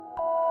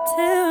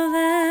Till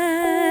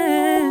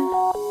then,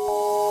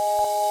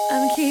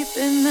 I'm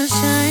keeping my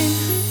shine.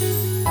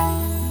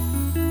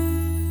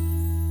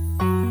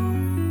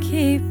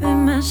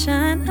 Keeping my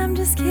shine, I'm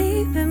just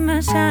keeping my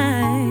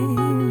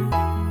shine.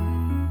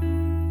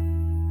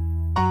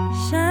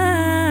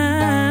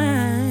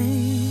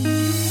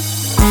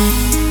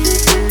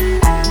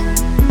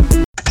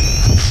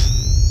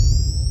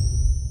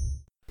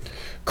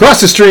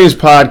 Cross the Streams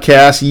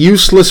podcast,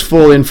 Useless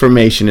Full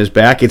Information is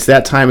back. It's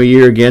that time of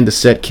year again to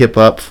set Kip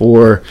up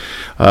for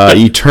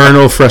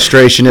eternal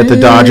frustration at the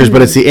Dodgers,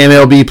 but it's the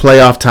MLB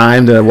playoff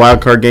time. The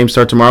wild card games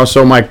start tomorrow.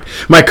 So my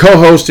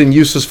co-host in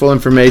Useless Full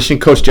Information,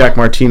 Coach Jack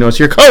Martino, is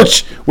here.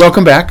 Coach,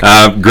 welcome back.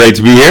 Great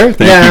to be here.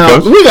 Thank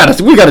you,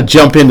 Coach. We got to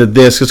jump into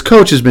this because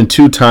Coach has been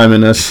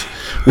two-timing us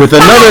with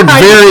another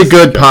very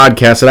good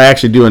podcast that I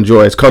actually do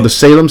enjoy. It's called the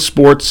Salem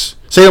Sports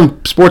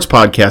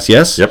Podcast,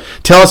 yes? Yep.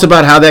 Tell us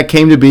about how that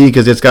came to be,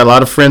 because it's got a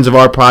lot of friends of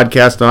our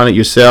podcast on it,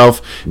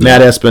 yourself,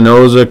 Matt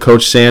Espinoza,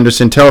 Coach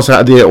Sanderson. Tell us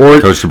how the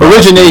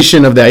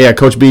origination of that. Yeah,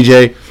 Coach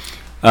BJ.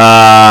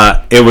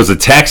 It was a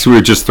text we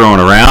were just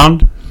throwing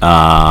around.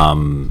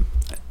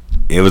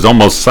 It was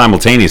almost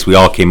simultaneous. We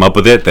all came up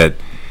with it,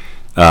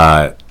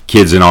 that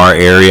kids in our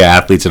area,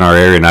 athletes in our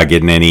area, not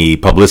getting any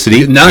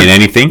publicity in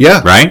anything.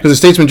 Yeah. Right? Because the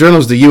Statesman Journal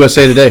is the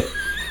USA Today.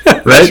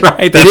 Right? That's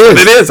right. That's what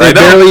it is. They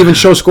barely even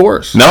show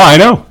scores. No, I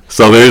know.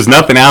 So there's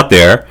nothing out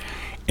there.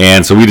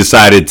 And so we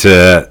decided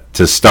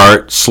to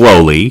start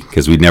slowly,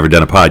 because we'd never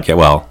done a podcast.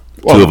 Well,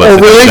 two of us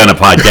have done a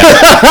podcast.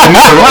 We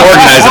never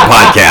organized a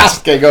podcast.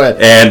 Okay, go ahead.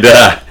 And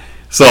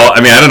so, I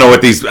mean, I don't know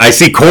what these... I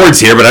see chords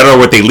here, but I don't know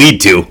what they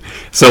lead to.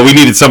 So we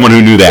needed someone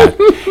who knew that.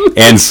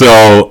 And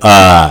so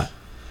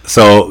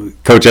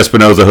Coach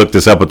Espinoza hooked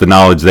us up with the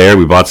knowledge there.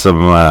 We bought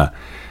some...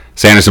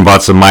 Sanderson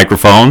bought some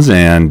microphones,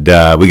 and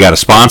we got a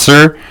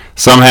sponsor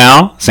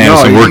somehow.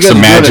 Sanderson worked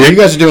some magic. You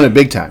guys are doing it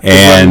big time.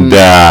 And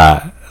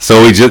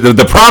so we just,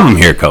 the problem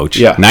here,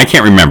 Coach, and I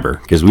can't remember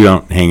because we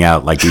don't hang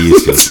out like we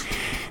used to.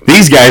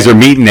 These guys are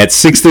meeting at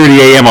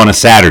 6:30 a.m. on a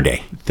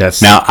Saturday.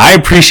 Now, I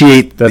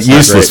appreciate that's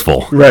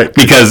uselessful. Right.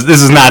 Because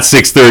this is not 6:30 on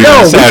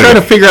a Saturday. No, we're trying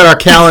to figure out our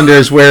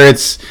calendars where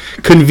it's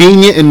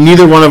convenient and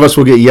neither one of us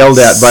will get yelled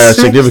at by our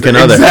significant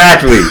other.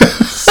 Exactly.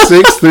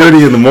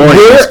 6:30 in the morning.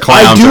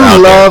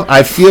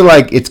 I feel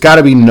like it's got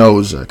to be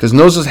Noza, because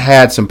Noza's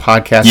had some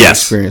podcasting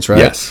experience, right?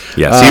 Yes.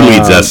 He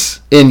leads us.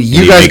 And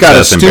you guys got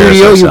a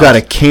studio, you got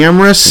a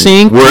camera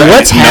sync.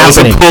 What's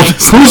happening?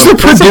 Who's the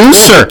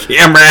producer?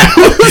 Camera.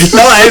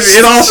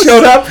 It all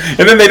showed up,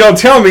 and then they don't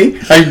tell me.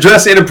 I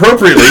dress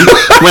inappropriately.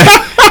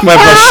 my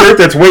shirt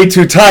that's way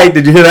too tight.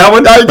 Did you hear that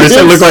one? I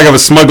looked like I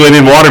was smuggling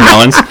in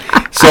watermelons.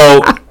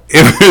 So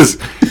it was...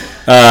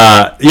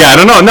 I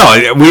don't know. No,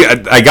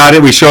 I got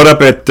it. We showed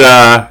up at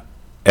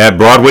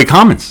Broadway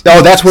Commons.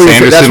 Oh, that's where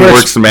Sanderson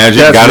works the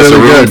magic. Got us a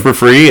room for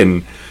free,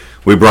 and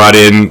we brought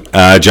in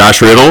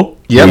Josh Riddle.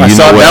 Yeah, I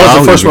saw that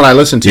was the first one I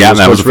listened to. Yeah,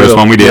 that was the first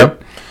one we did.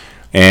 Yep.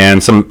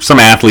 And some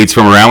athletes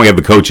from around. We have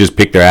the coaches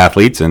pick their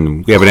athletes,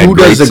 and we have Who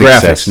does the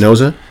graphics?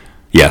 Noza?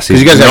 Yes,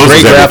 because you guys have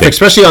great graphics,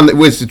 especially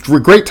with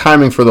great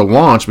timing for the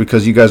launch,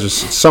 because you guys are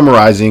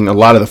summarizing a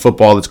lot of the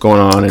football that's going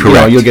on, and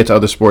you'll get to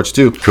other sports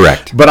too.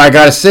 Correct. But I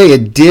got to say,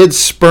 it did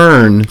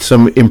spurn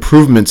some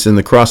improvements in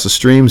the Cross the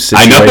Stream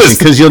situation,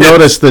 because you'll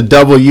notice the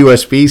double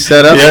USB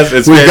setup. Yes,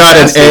 it's We've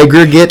fantastic. got an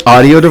aggregate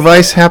audio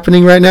device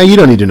happening right now. You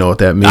don't need to know what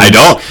that means. I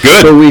don't.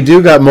 Good. So we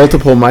do got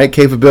multiple mic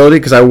capability,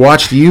 because I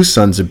watched you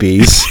sons of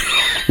bees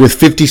with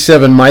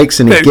 57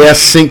 mics and a gas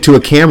sync to a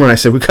camera, and I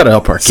said, we got to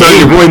help our So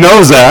your boy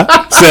Noza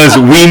says,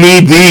 we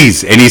need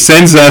these, and he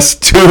sends us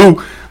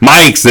 2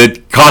 mics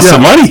that cost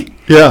some money.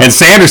 Yeah. And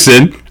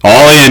Sanderson,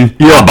 all in,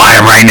 I'll buy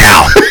them right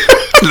now.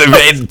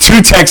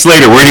 2 texts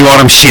later, where do you want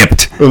them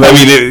shipped?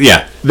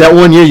 That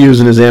one you're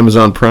using is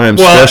Amazon Prime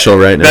special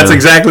right now. That's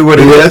exactly what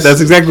it is.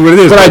 That's exactly what it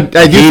is. But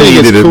I do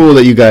think it's cool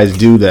that you guys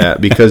do that,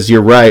 because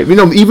you're right.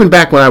 Even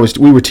back when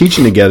we were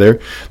teaching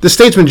together, the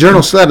Statesman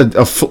Journal still had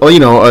a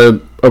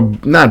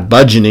not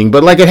budgeting,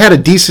 but like it had a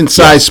decent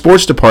sized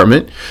sports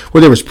department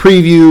where there was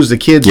previews. The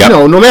kids,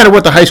 no matter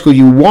what the high school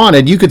you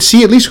wanted, you could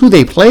see at least who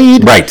they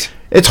played. Right.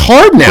 It's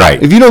hard now. Right.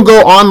 If you don't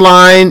go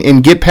online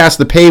and get past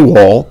the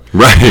paywall,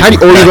 right? You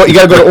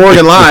got to go to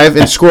Oregon Live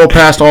and scroll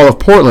past all of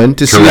Portland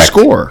to see the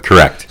score.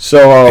 Correct.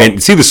 So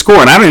and see the score,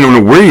 and I don't even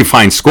know where you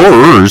find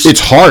scorers. It's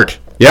hard.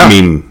 Yeah. I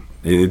mean,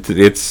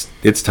 it's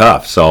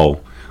tough.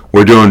 So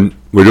we're doing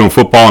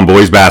football and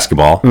boys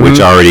basketball, which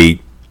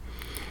already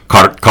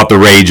caught the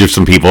rage of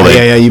some people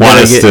that want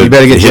us to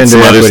hit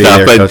some other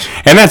stuff,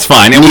 and that's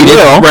fine, and we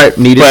will. Right,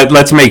 but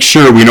let's make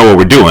sure we know what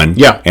we're doing.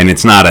 Yeah, and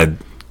it's not a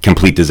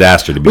complete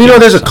disaster to be.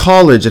 There's a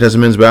college that has a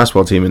men's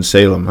basketball team in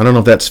Salem. I don't know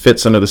if that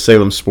fits under the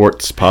Salem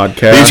Sports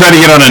Podcast. Are you trying to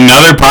get on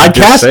another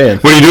podcast?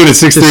 What are you doing at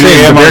 6:30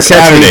 a.m. on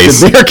Saturdays?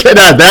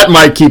 That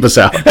might keep us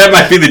out. That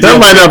might be the deal. That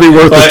might not be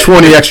worth the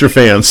 20 extra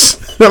fans.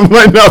 That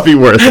might not be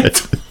worth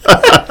it.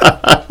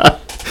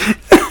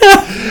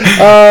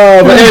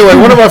 But anyway,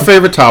 one of our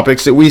favorite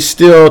topics that we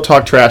still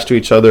talk trash to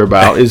each other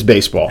about is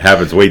baseball.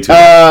 Happens way too much.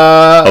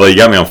 Although you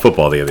got me on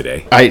football the other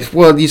day.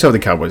 Well, you saw what the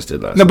Cowboys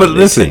did last No, but night.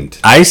 listen,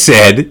 I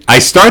said, I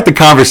start the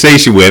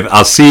conversation with,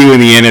 I'll see you in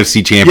the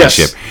NFC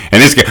Championship. Yes.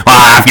 And this guy,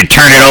 if you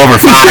turn it over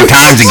 5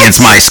 times against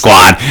my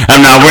squad,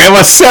 I'm not worried.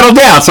 Well, settle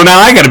down. So now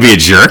I got to be a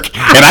jerk.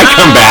 And I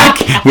come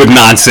back with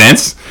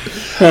nonsense.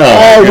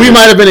 We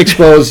might have been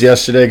exposed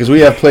yesterday because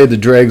we have played the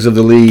dregs of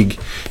the league,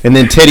 and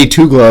then Teddy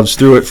Two Gloves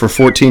threw it for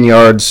 14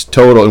 yards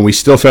total, and we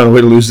still found a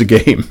way to lose the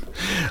game.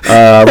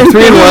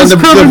 3-1.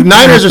 The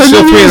Niners are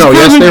still 3-0.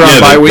 Yes, they're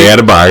on bye week. They had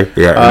a bye.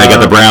 Yeah, and they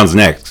got the Browns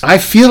next. I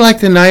feel like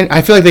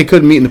they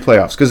couldn't meet in the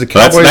playoffs because the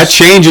Cowboys. That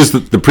changes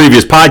the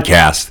previous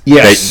podcast.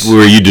 Yes.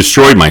 Where you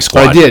destroyed my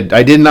squad.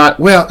 I did not.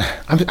 Well,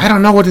 I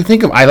don't know what to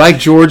think of. I like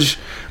George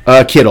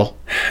Kittle.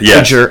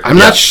 Yes. Sure. I'm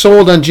not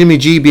sold on Jimmy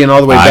G being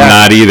all the way back. I'm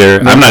not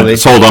either. Mentally. I'm not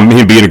sold on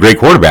him being a great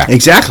quarterback.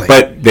 Exactly.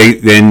 But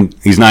then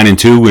he's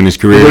 9-2 in his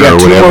career. They got or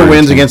 2 whatever. more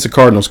wins against the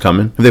Cardinals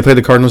coming. Have they played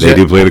the Cardinals yet?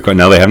 They do play the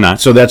Cardinals. No, they have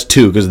not. So that's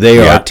 2 because they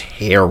are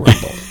terrible.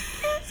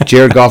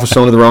 Jared Goff was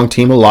thrown to the wrong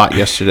team a lot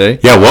yesterday.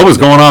 Yeah, what was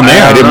going on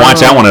there? I didn't watch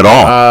that one at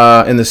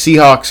all. And the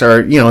Seahawks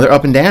are, they're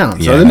up and down.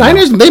 So Yeah, the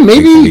Niners, they It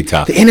maybe can be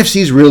tough. the NFC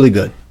is really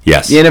good.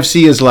 Yes. The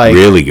NFC is like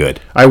Really good.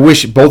 I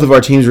wish both of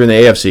our teams were in the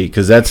AFC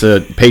because that's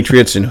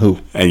Patriots and who?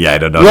 Yeah, I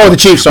don't know. No, the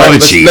Chiefs. Sorry, Oh, the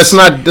let's Chiefs.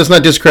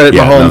 not discredit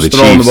Yeah, Mahomes no, the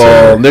throwing the Chiefs ball.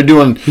 are- They're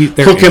doing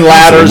they're hooking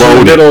ladders in the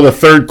loaded. middle of the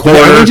third quarter.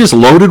 Are they just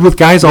loaded with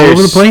guys all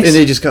over the place? And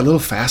they just got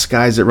little fast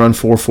guys that run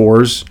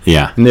 4.4s.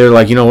 Yeah. And they're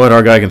like, you know what?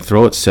 Our guy can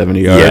throw it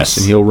 70 yards Yes.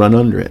 and he'll run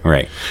under it.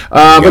 Right.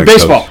 But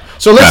baseball. Coach.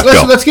 So Yeah,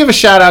 go. let's give a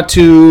shout out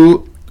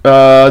to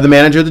the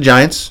manager of the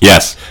Giants,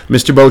 Yes.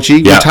 Mr.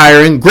 Bochy, Yeah.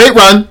 retiring. Great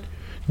run.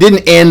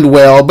 Didn't end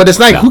well, but it's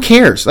like, No. who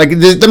cares? Like,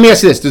 let me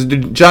ask you this: does the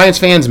Giants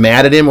fans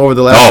mad at him over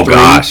the last 3?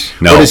 Gosh,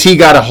 no. Or does he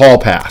got a hall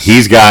pass?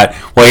 He had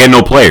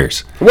no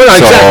players. Well,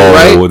 exactly,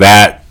 so right?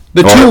 that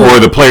or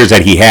the players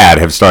that he had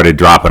have started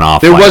dropping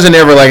off. There wasn't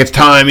ever like it's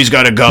time he's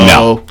got to go.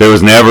 No, there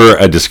was never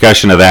a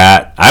discussion of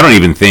that. I don't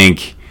even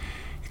think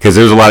because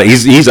there's a lot of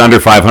he's under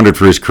 500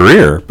 for his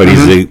career, but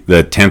he's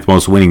the 10th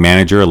most winning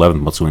manager, 11th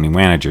most winning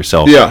manager.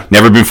 So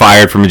never been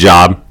fired from a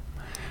job,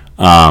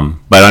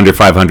 but under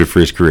 500 for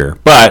his career.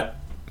 But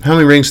how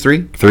many rings?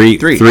 3? Three,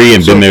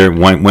 and been there.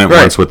 Went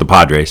once with the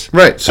Padres.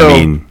 Right. So I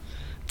mean,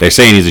 they're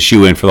saying he's a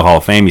shoe-in for the Hall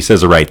of Fame. He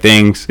says the right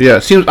things. Yeah.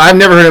 Seems I've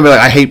never heard him be like,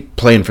 I hate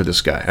playing for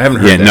this guy. I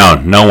haven't heard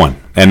that. No one.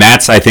 And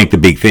that's I think the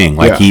big thing.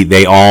 Like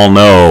they all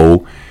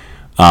know.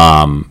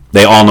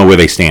 They all know where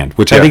they stand,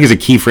 which I think is a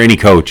key for any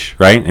coach,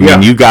 right? I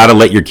mean, you got to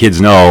let your kids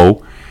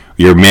know,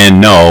 your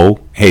men know,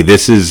 hey,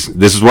 this is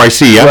where I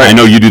see you. Right. I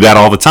know you do that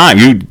all the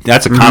time.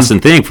 That's a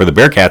constant thing for the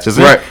Bearcats,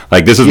 isn't it?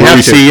 Like this is where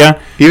we see you.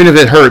 Even if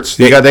it hurts,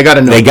 they got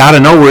to know. They got to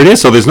know where it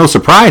is, so there's no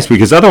surprise.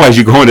 Because otherwise,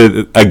 you go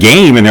into a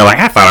game and they're like,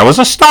 I thought I was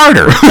a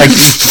starter. Like,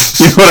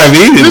 you know what I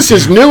mean? This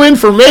is new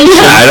information.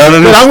 I don't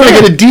understand. But I'm going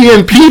to get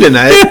a DNP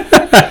tonight.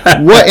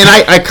 What? And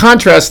I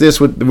contrast this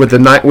with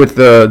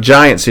the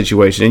Giant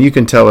situation, and you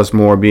can tell us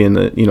more, being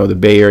the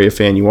Bay Area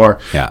fan you are.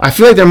 Yeah. I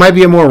feel like there might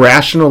be a more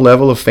rational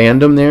level of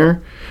fandom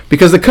there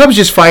because the Cubs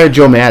just fired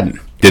Joe Madden.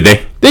 Did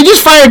they? They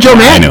just fired Joe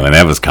Madden. I know, and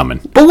that was coming.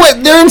 But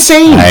what? They're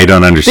insane. I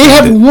don't understand. They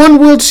have it. one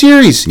World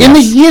Series in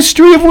the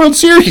history of World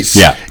Series.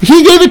 Yeah.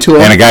 He gave it to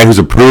him. And a guy who's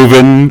a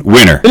proven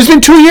winner. It's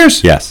been 2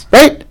 years. Yes.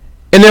 Right?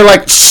 And they're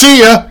like,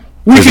 see ya.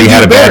 Because he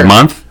had a bad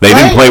month. They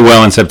didn't Right. play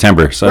well in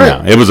September. So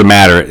Right. no, it was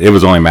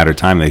only a matter of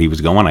time that he was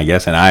going, I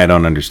guess, and I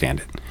don't understand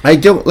it. I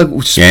don't like,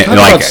 Yeah, talk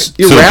like about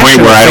to the point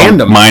where I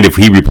don't mind if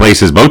he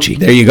replaces Bochy.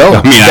 There you go.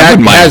 I mean, I that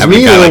wouldn't mind has having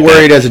me a guy a little like that.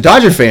 worried as a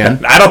Dodger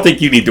fan. I don't think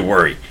you need to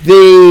worry.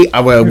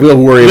 We'll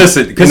worry.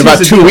 Listen, in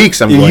about 2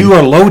 weeks. I'm going. You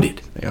are loaded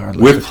are with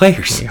loaded.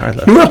 players. They are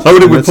loaded. You are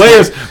loaded with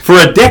Let's players for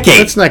a decade.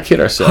 Let's not kid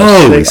ourselves.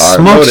 Holy They are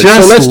smokes, loaded.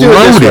 just So let's do it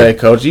this loaded. way,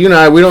 Coach. You and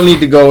I, we don't need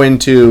to go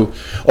into,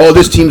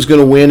 this team's going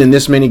to win in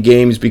this many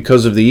games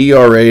because of the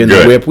ERA and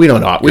Good. the WHIP. We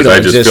don't Because I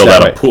just exist filled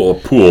that out way. a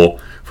pool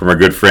from our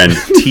good friend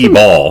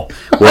T-Ball,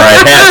 where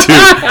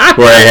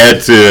I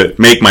had to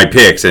make my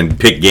picks and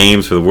pick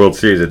games for the World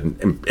Series and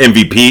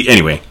MVP.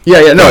 Anyway,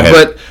 Yeah, no, Go ahead.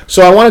 but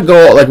so I want to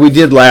go like we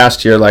did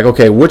last year. Like,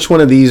 okay, which one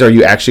of these are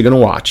you actually going to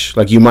watch?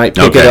 Like, you might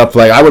pick it Okay. up.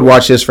 Like, I would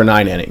watch this for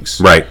 9 innings.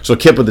 Right. So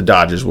Kip with the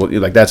Dodgers,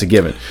 like that's a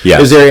given.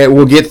 Yeah.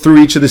 We'll get through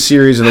each of the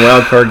series and the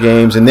wild card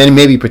games, and then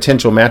maybe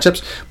potential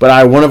matchups.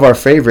 But one of our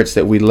favorites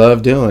that we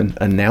love doing,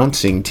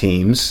 announcing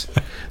teams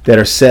that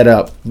are set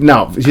up.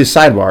 Now, just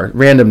sidebar,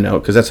 random note,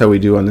 because that's how we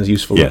do on this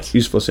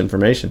useless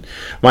information.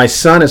 My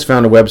son has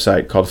found a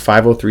website called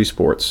 503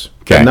 Sports.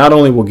 Okay. That not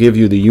only will give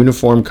you the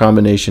uniform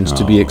combinations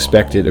to be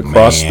expected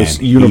across man,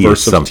 the universe he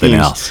is of something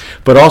teams, else.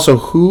 but also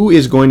who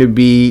is going to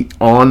be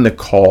on the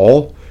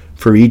call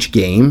for each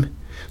game.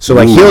 So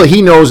like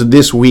he knows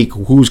this week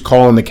who's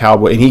calling the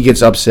Cowboy, and he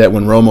gets upset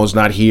when Romo's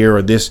not here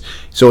or this.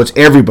 So it's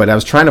everybody. I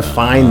was trying to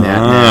find that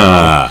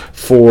now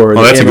for Oh,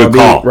 the that's a good MLB,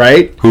 call.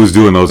 right? Who's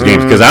doing those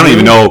games? Because I don't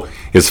even know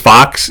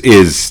Fox I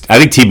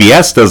think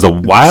TBS does the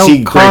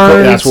wild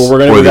cards. That's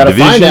what we got to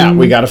find out.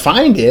 We got to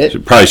find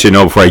it. Probably should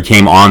know before I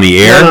came on the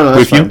air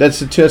with you.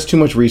 That's too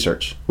much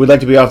research. We'd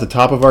like to be off the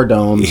top of our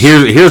domes.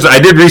 I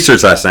did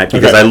research last night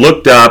because I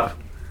looked up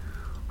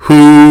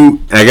who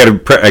I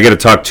got to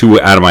talk to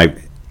out of my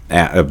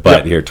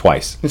butt here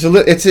twice.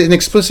 It's an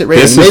explicit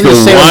rating. This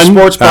is the one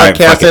sports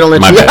podcast. They don't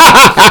let you.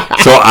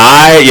 So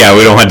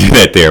we don't want to do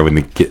that there when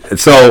the kid.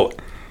 So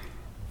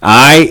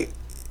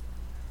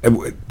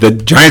the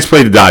Giants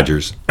played the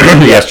Dodgers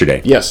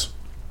yesterday. Yes.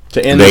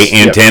 To end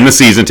the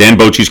season, to end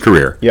Bochy's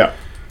career. Yeah.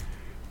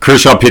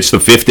 Kershaw pitched the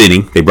 5th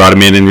inning. They brought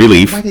him in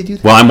relief. Why'd they do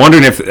that? Well, I'm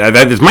wondering if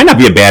this might not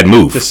be a bad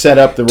move to set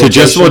up the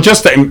rotation.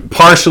 just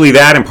partially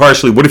that and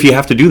partially. What if you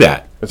have to do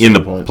that in the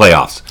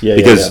playoffs?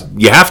 Because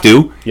you have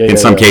to in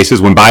some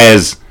cases when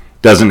Baez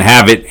doesn't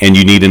have it and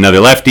you need another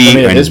lefty.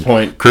 At this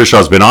point,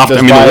 Kershaw's been off.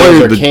 Does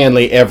Baez or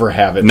Canley ever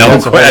have it? No,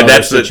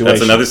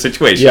 that's another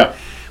situation. Yeah.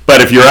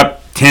 But if you're up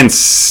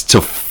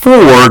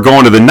 10-4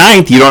 going to the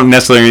 9th, you don't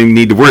necessarily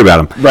need to worry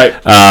about them. Right.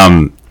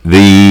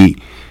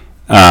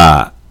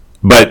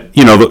 But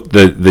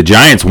the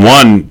Giants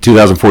won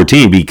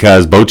 2014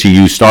 because Bochy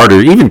used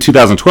starter. Even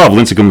 2012,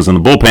 Lincecum was in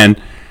the bullpen.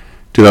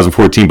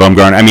 2014,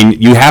 Bumgarner. I mean,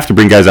 you have to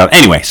bring guys out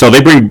anyway. So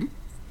they bring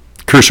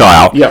Kershaw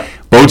out. Yeah.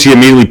 Bochy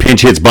immediately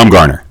pinch hits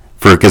Bumgarner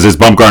because it's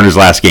Bumgarner's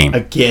last game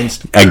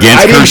against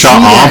Kershaw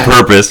on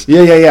purpose.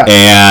 Yeah.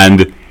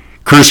 And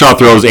Kershaw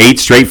throws 8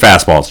 straight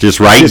fastballs, just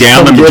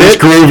down them, just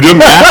grooved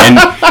them, and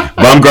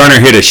Bumgarner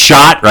hit a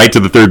shot right to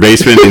the third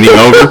baseman, inning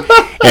over,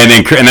 and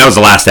that was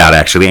the last out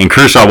actually. And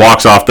Kershaw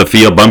walks off the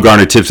field.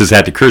 Bumgarner tips his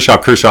hat to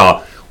Kershaw.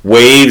 Kershaw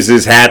waves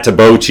his hat to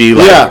Bochy,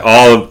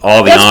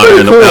 all the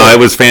honor. Cool. It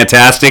was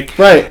fantastic.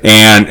 Right.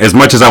 And as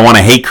much as I want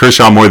to hate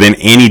Kershaw more than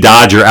any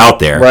Dodger out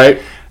there,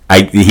 right.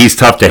 He's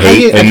tough to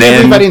hate. I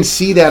didn't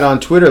see that on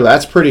Twitter.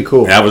 That's pretty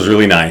cool. That was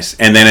really nice.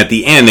 And then at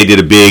the end, they did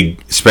a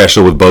big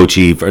special with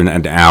Bochy for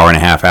an hour and a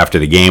half after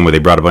the game where they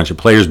brought a bunch of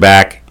players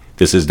back.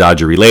 This is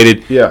Dodger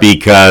related. Yeah.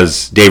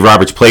 Because Dave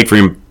Roberts played for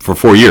him for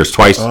 4 years,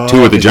 twice,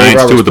 2 with the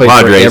Giants, 2 with the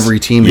Padres. For every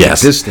team in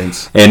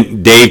existence.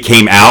 And Dave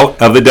came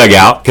out of the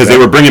dugout because they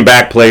were bringing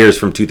back players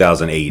from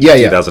 2008,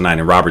 2009,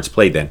 and Roberts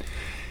played then.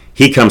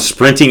 He comes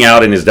sprinting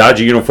out in his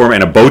Dodger uniform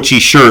and a Bochy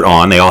shirt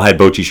on. They all had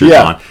Bochy shirts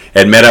on.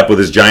 And met up with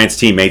his Giants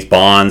teammates,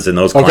 Bonds and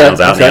those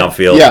clowns out in the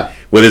outfield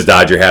with his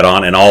Dodger hat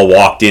on, and all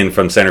walked in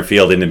from center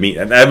field into meet.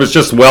 And that was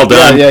just well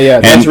done. Yeah.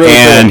 That's really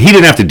cool. He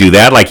didn't have to do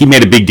that. Like, he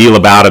made a big deal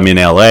about him in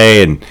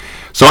L.A. And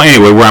so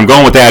anyway, where I'm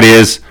going with that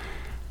is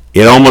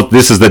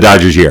this is the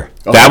Dodgers' year.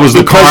 That was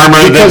the karma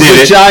that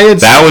did it.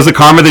 That was the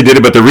karma that did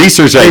it. But the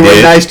research I did. They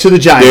were nice to the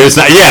Giants.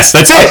 Yes,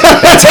 that's it.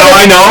 That's how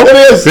I know.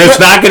 It is.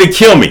 It's not going to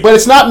kill me. But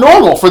it's not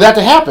normal for that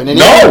to happen.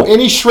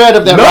 Any shred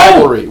of that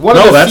rivalry.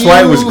 That's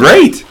why it was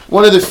great.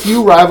 One of the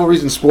few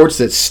rivalries in sports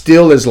that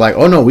still is like,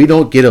 oh no, we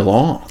don't get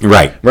along.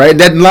 Right.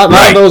 That a lot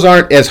of those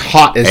aren't as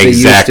hot as they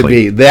used to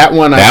be. That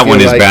one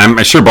is bad.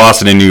 I'm sure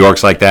Boston and New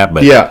York's like that,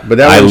 but but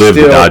that I lived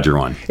the Dodger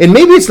one. And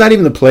maybe it's not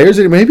even the players.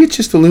 Maybe it's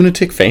just the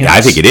lunatic fans. Yeah,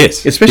 I think it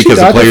is. Especially because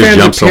Dodger the players fans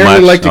jump so much.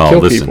 Like to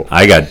kill people.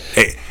 Anyway,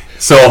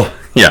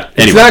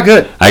 it's not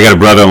good. I got a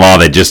brother-in-law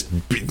that just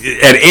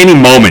at any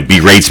moment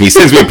berates me. He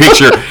sends me a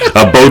picture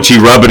of Bochy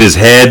rubbing his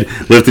head,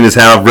 lifting his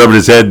hat off, rubbing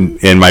his head,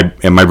 and my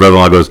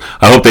brother-in-law goes,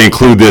 "I hope they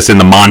include this in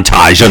the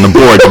montage on the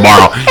board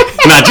tomorrow,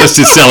 not just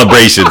his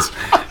celebrations."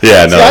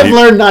 Yeah, no. I've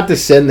learned not to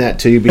send that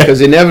to you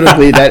because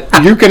inevitably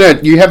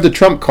that you have the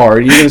Trump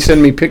card. You're gonna send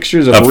me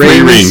pictures of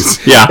rings.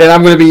 Yeah, and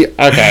I'm gonna be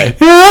okay.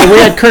 So we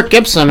had Kirk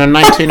Gibson in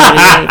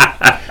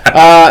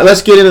 1988.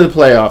 Let's get into the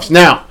playoffs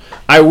now.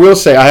 I will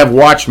say I have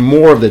watched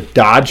more of the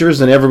Dodgers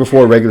than ever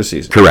before regular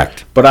season.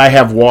 Correct. But I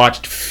have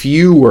watched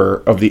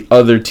fewer of the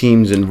other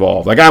teams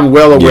involved. Like, I'm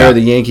well aware the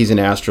Yankees and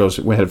Astros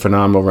had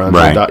phenomenal runs.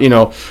 Right.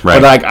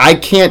 But like, I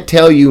can't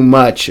tell you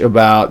much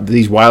about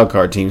these wild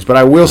card teams. But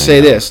I will say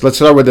this. Let's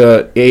start with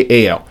the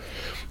AL.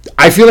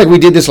 I feel like we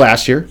did this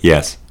last year.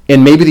 Yes.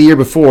 And maybe the year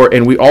before,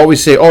 and we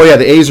always say, oh yeah,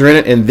 the A's are in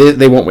it, and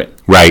they won't win.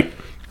 Right.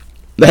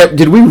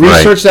 Did we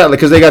research that?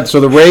 Because they got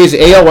the Rays,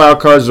 AL wild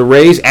cards, the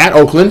Rays at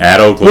Oakland,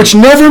 which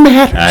never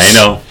matters. I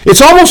know.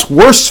 It's almost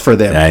worse for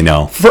them. I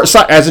know.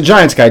 As a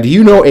Giants guy, do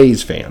you know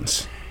A's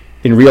fans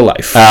in real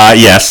life?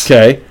 Yes.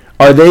 Okay.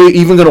 Are they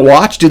even going to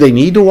watch? Do they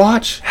need to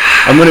watch?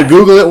 I'm going to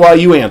Google it while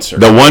you answer.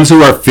 The ones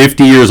who are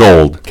 50 years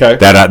old,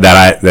 that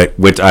I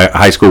went to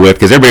high school with,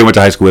 because everybody I went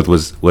to high school with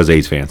was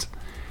A's fans.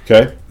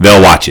 Okay.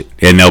 They'll watch it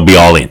and they'll be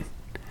all in.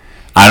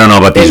 I don't know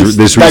about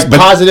this, like but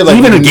positive. Like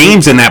even the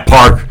games in that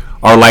park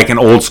are like an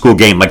old school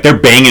game. Like, they're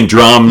banging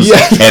drums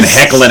and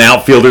heckling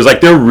outfielders.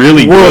 Like, they're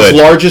really World's good.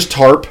 largest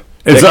tarp.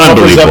 It's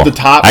unbelievable. Up the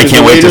top. I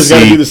can't wait to see. Got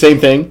to do the same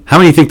thing. How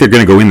many think they're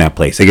going to go in that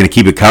place? They're going to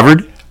keep it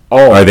covered?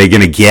 Oh, are they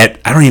going to get?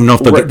 I don't even know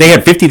if they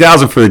had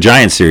 50,000 for the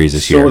Giants series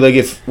this year. So will they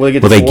get? Will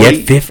they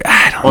get 50?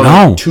 I don't know.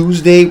 On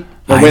Tuesday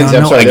or Wednesday?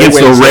 I'm sorry, against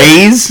the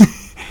Rays.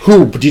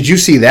 Who did you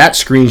see that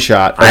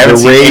screenshot? I haven't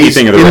seen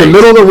anything of the Rays in the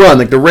middle of the run.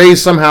 Like, the Rays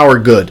somehow are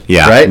good.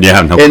 Yeah, right.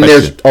 Yeah, no and question.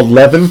 There's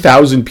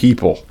 11,000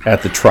 people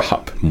at the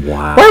Trop.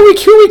 Wow. Why are we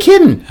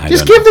kidding?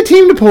 Just give the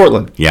team to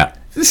Portland. Yeah.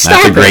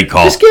 Stop a great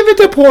call. Just give it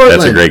to Portland.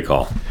 That's a great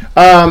call.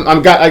 I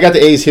got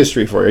the A's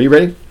history for you. Are you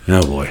ready?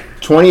 Oh, boy.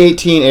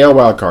 2018 AL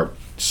wildcard.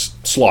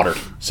 Slaughtered.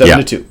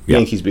 7-2. Yeah.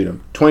 Yankees beat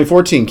them.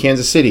 2014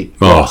 Kansas City.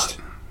 Oh, Lost.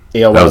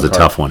 AL that was a wildcard.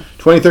 tough one.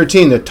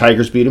 2013 the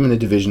Tigers beat them in the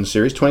division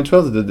series.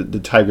 2012 the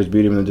Tigers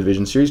beat them in the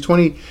division series.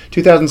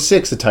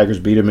 2006 the Tigers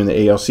beat them in the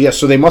ALCS.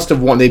 So they must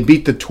have won. They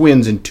beat the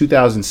Twins in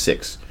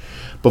 200006.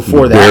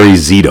 Before that, Barry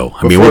Zito.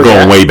 I mean, we're before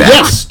going that- way back.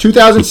 Yes,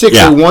 2006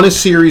 Yeah. they won a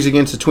series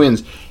against the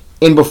Twins.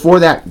 And before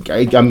that,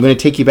 I'm going to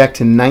take you back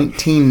to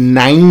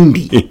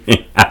 1990.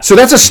 So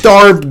that's a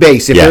starved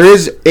base. If Yes. there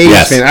is A's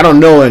Yes. fan, I don't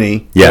know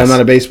any. Yes. I'm not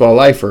a baseball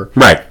lifer.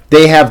 Right.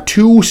 They have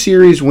 2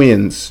 series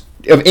wins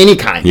of any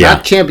kind, Yeah.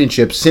 not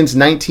championships, since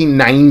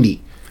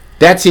 1990.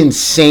 That's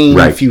insane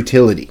Right.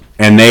 futility.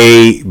 And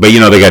they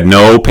got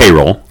no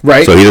payroll.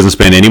 Right. So he doesn't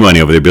spend any money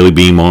over there. Billy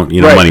Beane won't,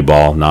 Right.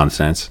 Moneyball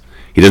nonsense.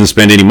 He doesn't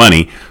spend any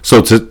money. So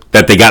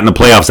that they got in the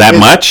playoffs that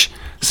much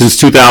since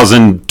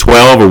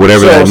 2012 or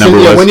whatever that number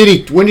was. When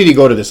did he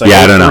go to this? Like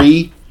Yeah, I don't know.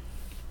 03,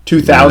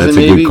 2000 that's a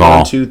good maybe? call.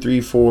 1, 2,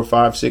 3, 4,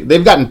 5, 6.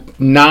 They've gotten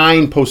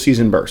 9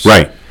 postseason bursts.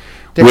 Right.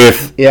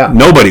 With Yeah.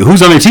 nobody.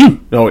 Who's on their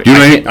team? No, Do you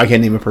know I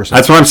can't name a person.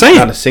 That's what I'm saying.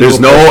 Not a single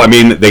There's no. person. I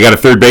mean, they got a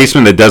third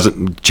baseman that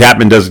doesn't.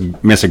 Chapman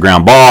doesn't miss a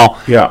ground ball.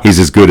 Yeah. He's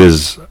as good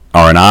as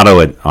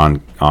Arenado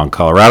on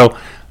Colorado.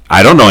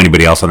 I don't know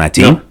anybody else on that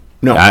team.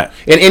 No. And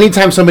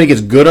anytime somebody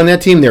gets good on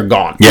that team, they're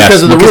gone. Yes,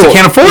 Because of the rule. they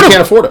can't afford They them.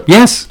 can't afford them.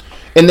 Yes.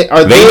 And They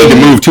need to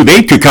move too.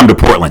 They could come to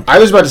Portland. I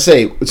was about to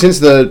say, since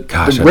the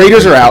Gosh, that's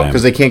Raiders great are for out them.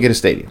 because they can't get a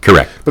stadium.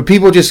 Correct. But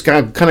people just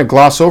kind of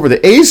gloss over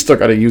the A's still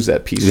got to use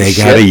that piece They of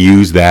got to shit.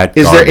 use that.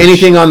 Is there garbage.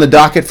 anything on the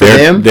docket for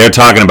them? They're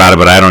talking about it,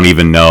 but I don't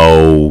even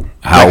know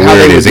how Like how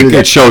weird they it is. would do It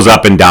that. shows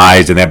up and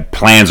dies, and that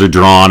plans are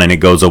drawn, and it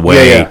goes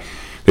away. Yeah.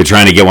 They're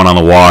trying to get one on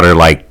the water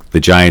like the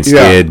Giants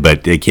Yeah. did,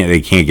 but they can't.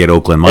 They can't get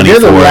Oakland And money they're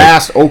for the it.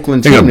 last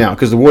Oakland They're team gonna- now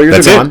because the Warriors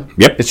That's are it. gone.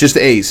 Yep. It's just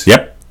the A's.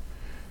 Yep.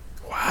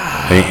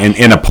 Wow. And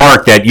in a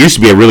park that used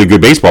to be a really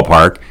good baseball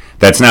park,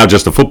 that's now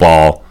just a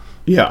football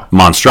Yeah.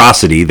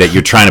 monstrosity that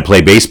you're trying to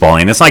play baseball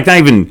in. It's like not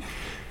even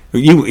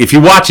you. If you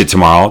watch it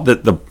tomorrow,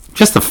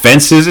 just the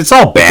fences, it's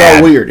all bad.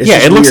 all weird. It's yeah,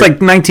 just it looks weird.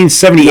 like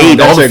 1978.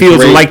 No, all that's the a fields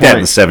were great like that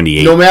in point.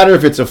 78. No matter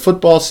if it's a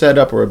football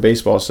setup or a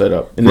baseball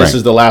setup, and this Right.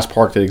 is the last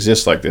park that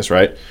exists like this,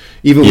 right?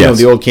 Even Yes.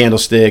 the old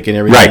Candlestick and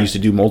everything Right. used to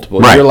do multiple.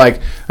 Right. You're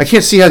like, I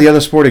can't see how the other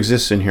sport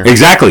exists in here.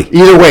 Exactly.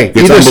 Either way,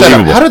 It's either setup.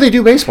 unbelievable. How do they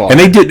do baseball? And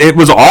they did. It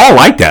was all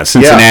like that.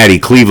 Cincinnati,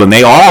 Cleveland,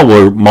 they all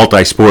were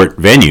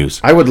multi-sport venues.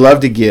 I would love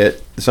to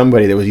get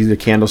somebody that was either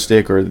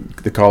Candlestick or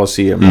the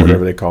Coliseum or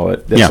whatever they call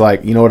it. That's Mm-hmm. Yeah.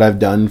 like, you know what I've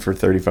done for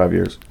 35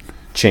 years?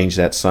 Change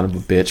that son of a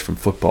bitch from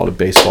football to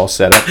baseball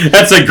setup.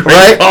 That's a great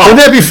Right? Wouldn't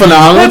that be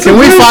phenomenal? That's Can a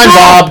we great find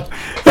call.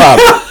 Bob?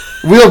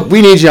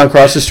 We need you on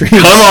Across the Street.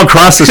 Come on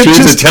across the streets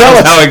and Just tell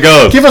us how it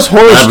goes. Give us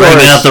horror I'm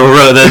running out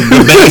stories.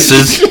 the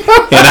bases, and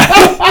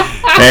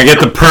I get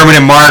the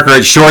permanent marker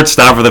at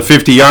shortstop for the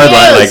 50-yard line.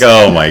 Yes. Like,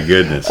 oh my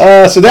goodness.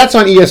 So that's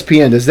on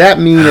ESPN. Does that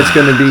mean it's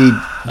going to be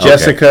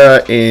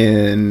Jessica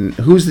and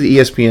who's the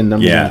ESPN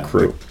number one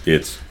crew?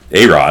 It's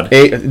A-Rod.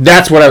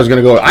 That's what I was going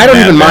to go. I don't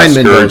Matt even mind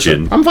Mendoza.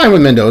 Sturgeon. I'm fine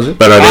with Mendoza.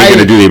 But are they going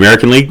to do the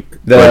American League?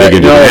 Or are they going to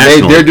do the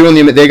National they're League?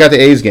 doing they got the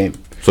A's game.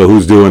 So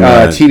who's doing the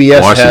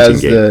TBS Washington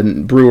has game?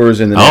 the Brewers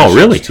and the Oh, Nationals.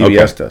 really?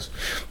 TBS Okay. does.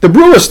 The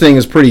Brewers thing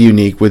is pretty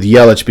unique with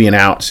Yelich being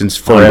out since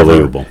forever.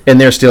 Unbelievable. And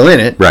they're still in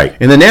it. Right.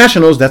 And the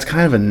Nationals, that's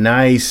kind of a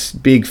nice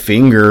big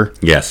finger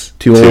Yes.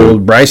 to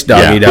old Bryce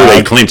Doggy Who Dog.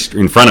 they clinched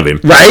in front of him.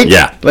 Right?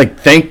 Yeah.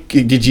 Like,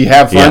 did you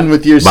have fun Yeah.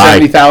 with your Bye.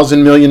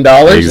 $70,000 million?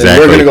 And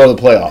Exactly. we're going to go to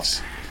the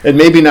playoffs. And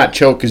maybe not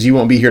choke because you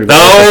won't be here to go.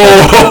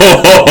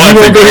 Oh, You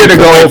won't be here to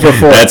go over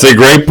 4. That's a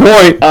great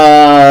point.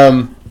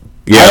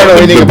 I don't know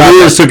anything the about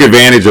Brewers that. took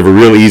advantage of a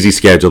real easy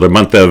schedule. The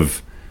month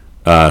of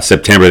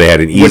September, they had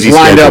an easy Which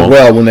lined schedule. up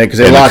well when because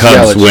they and lost the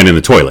Cubs Yelich. went in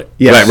the toilet.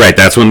 Yes. Right.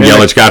 That's when And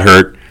Yelich got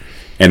hurt,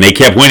 and they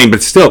kept winning.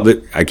 But still,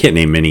 I can't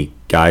name many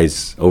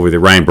guys over there.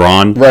 Ryan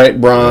Braun, Right,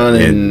 Braun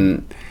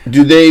and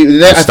do they?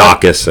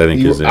 Stakis, I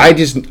think is. I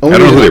just I don't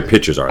know who their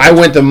pitchers are. I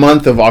went the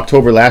month of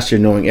October last year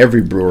knowing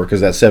every Brewer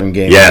because that 7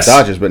 games Yes. with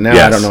the Dodgers, but now I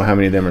Yes. don't know how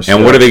many of them are.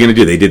 And what are they going to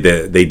do?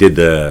 They did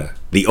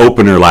the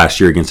opener last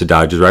year against the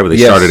Dodgers, right? Where they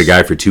Yes. started a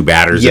guy for 2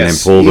 batters and then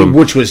Yes, pulled him.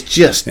 which was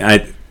just.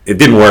 It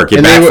didn't work. It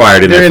And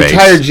backfired in their their face.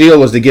 entire deal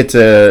was to get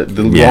to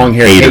the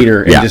long-haired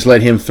hater and Yeah. just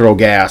let him throw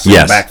gas and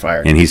Yes, it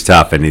backfired. and he's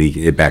tough, and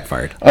it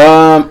backfired.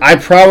 I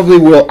probably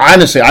will.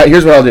 Honestly,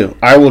 here's what I'll do.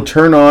 I will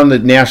turn on the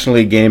National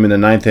League game in the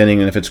 9th inning,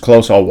 and if it's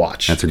close, I'll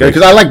watch. That's a great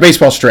because I like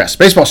baseball stress.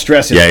 Baseball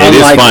stress is Yeah, it is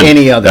unlike fun.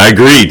 any other. I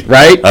agreed.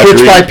 Right? Pitch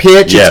Agreed. by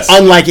pitch, Yes. it's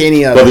unlike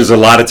any other. But there's a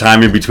lot of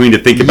time in between to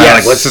think about. Yes.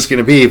 Like, what's this going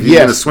to be? If you're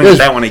going to swing at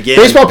that one again.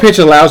 Baseball pitch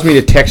allows me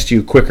to text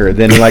you quicker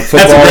than like That's a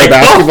football or great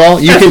call. basketball.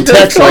 You That's can a great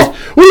text call. like,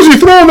 "Who's he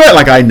throwing that?"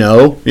 Like I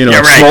know, Yeah,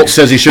 right. Smoltz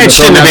says he It shouldn't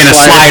shouldn't have been a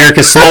slider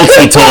because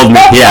Smoltz told me.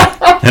 Yeah,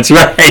 that's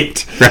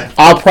right.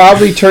 I'll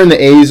probably turn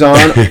the A's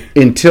on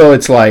until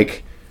it's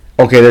like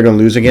Okay, they're going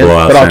to lose again,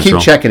 Blowout but I'll Central.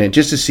 keep checking it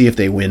just to see if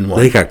they win one.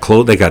 They got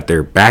close. They got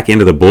their back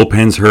end of the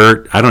bullpens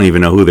hurt. I don't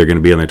even know who they're going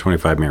to be on their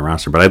 25-man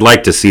roster, but I'd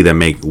like to see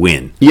them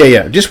win.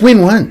 Yeah, just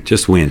win one.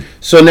 Just win.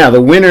 So now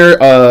the winner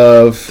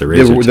of The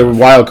Rays are the tough.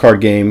 wild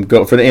card game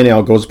for the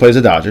NL goes to play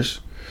the Dodgers.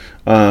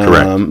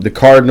 Correct. The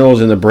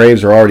Cardinals and the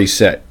Braves are already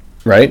set,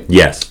 right?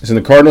 Yes. So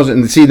the Cardinals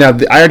and see now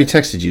I already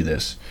texted you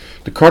this.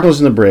 The Cardinals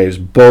and the Braves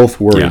both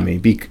worry Yeah.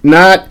 me.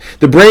 Not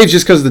the Braves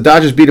just because the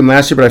Dodgers beat them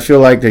last year, but I feel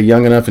like they're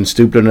young enough and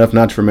stupid enough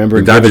not to remember.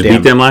 The Dodgers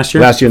beat them last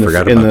year? Last year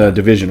Forgot in about the that.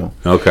 divisional.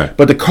 Okay.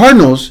 But the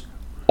Cardinals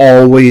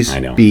always I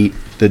know. beat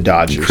the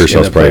Dodgers Kershaw's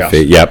in the probably playoffs.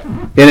 fit. Yep.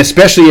 And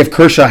especially if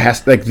Kershaw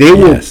has, they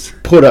will Yes.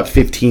 put up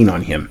 15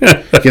 on him.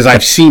 Because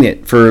I've seen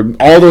it. For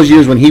all those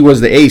years when he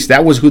was the ace,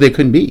 that was who they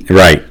couldn't beat.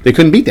 Right. They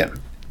couldn't beat them.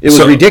 It was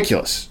So-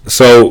 ridiculous.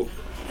 So,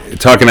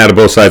 talking out of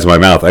both sides of my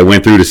mouth, I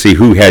went through to see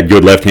who had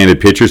good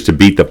left-handed pitchers to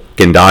beat the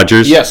fucking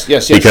Dodgers. Yes.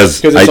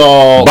 Because it's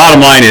all...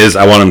 bottom line is,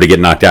 I want them to get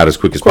knocked out as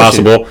quick as course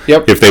you do. possible.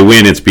 Yep. If they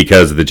win, it's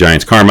because of the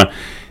Giants' karma.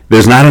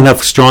 There's not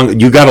enough strong.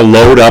 You got to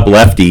load up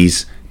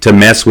lefties to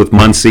mess with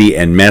Muncy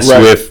and mess Right.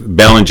 with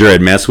Bellinger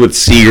and mess with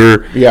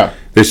Seager. Yeah.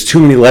 There's too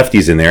many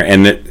lefties in there,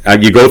 and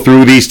you go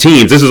through these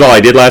teams. This is all I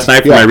did last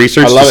night for Yeah, my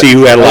research I to love see it.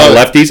 who had a I lot of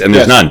love it. lefties, and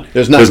there's Yes, none.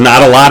 there's none. There's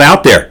not a lot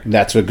out there.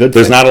 That's a good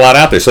There's thing. not a lot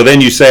out there. So then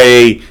you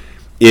say,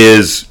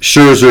 is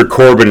Scherzer,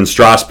 Corbin, and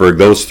Strasburg,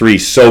 those three,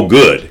 so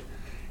good?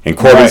 And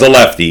Corbin's Right. a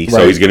lefty, so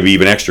Right. he's going to be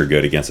even extra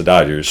good against the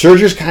Dodgers.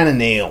 Scherzer's kind of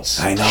nails.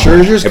 I know.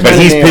 Scherzer's kind but of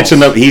he's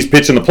nails.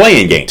 pitching the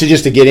playing game.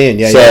 to get in.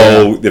 Yeah.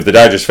 So if the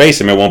Dodgers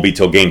face him, it won't be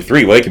till game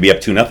 3. Well, they could be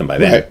up 2-0 by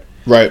then.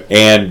 Right.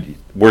 And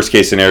worst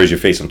case scenario is you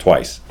face them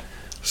twice.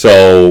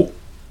 So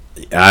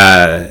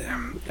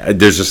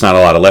there's just not a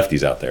lot of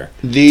lefties out there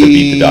to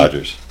beat the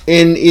Dodgers.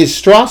 And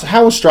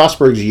how was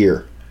Strasburg's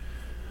year?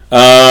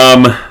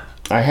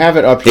 I have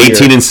it up here.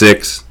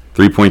 18-6,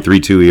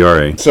 3.32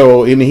 ERA.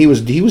 So I mean, he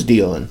was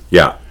dealing.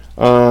 Yeah.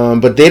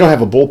 But they don't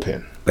have a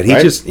bullpen. But he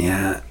right?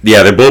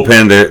 their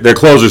bullpen, their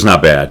closer's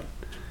not bad,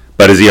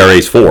 but his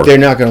ERA's 4. They're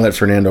not going to let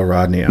Fernando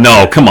Rodney out.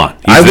 No, come on,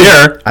 he's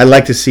there. I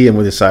like to see him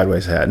with his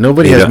sideways hat.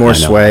 Nobody He has does- more I know.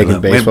 swag in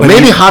But baseball. he-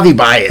 Maybe Javi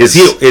Baez.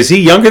 Is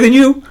he younger than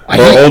you or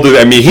He- older?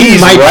 I mean,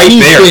 he's right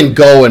he's there. been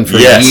going for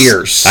Yes.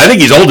 years. I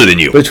think he's older than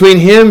you. Between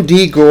him,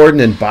 D. Gordon,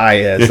 and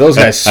Baez, those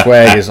guys'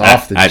 swag is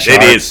off the charts.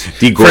 It is.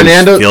 D.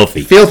 Gordon's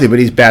filthy. but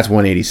he's bats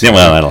 187.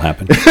 Yeah, well, that'll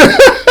happen.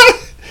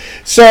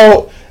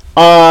 So,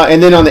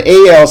 and then on the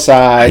AL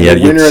side, Yeah,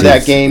 the winner of that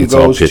it's game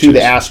all goes to pitchers. the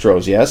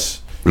Astros, yes?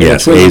 And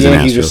Yes, the Twins A's and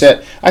and Yankees are Astros.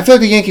 set. I feel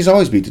like the Yankees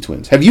always beat the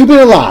Twins. Have you been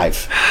alive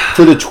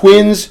for the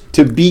Twins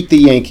to beat the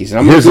Yankees? And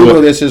I'm going Here's to Google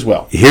what- this as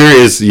well.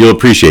 You'll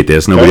appreciate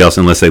this. Nobody Okay. else,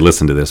 unless they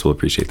listen to this, will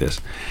appreciate this.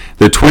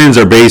 The Twins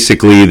are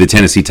basically the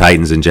Tennessee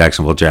Titans and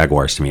Jacksonville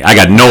Jaguars to me. I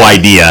got no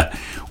idea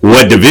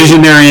what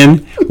division they're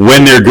in,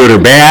 when they're good or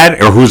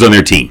bad, or who's on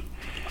their team.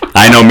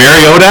 I know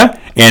Mariota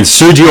and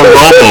Sergio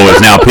Romo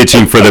is now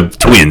pitching for the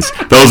Twins.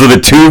 Those are the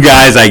two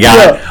guys I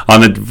got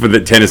for the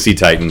Tennessee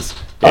Titans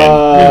and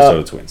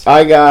Minnesota Twins.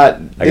 I got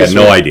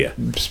no idea.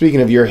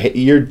 Speaking of your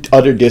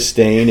utter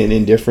disdain and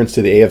indifference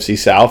to the AFC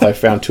South, I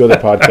found 2 other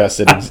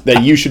podcasts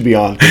that you should be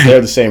on. 'Cause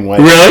they're the same way.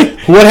 Really?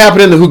 What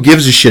happened in the Who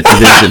Gives a Shit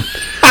division?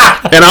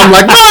 And I'm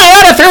like,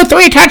 Mariota threw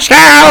 3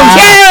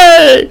 touchdowns!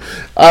 Yay!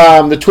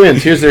 The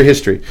Twins, here's their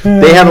history.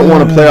 They haven't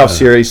won a playoff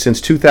series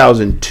since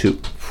 2002.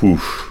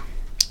 Oof.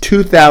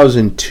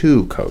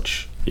 2002,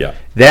 Coach. Yeah.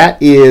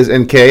 That is,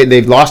 okay,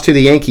 they've lost to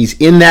the Yankees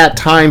in that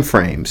time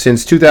frame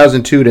since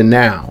 2002 to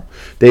now.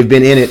 They've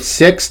been in it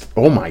 6th.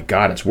 Oh, my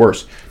God, it's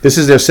worse. This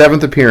is their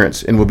 7th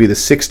appearance and will be the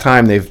 6th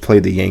time they've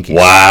played the Yankees.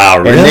 Wow,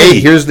 really? And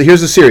here's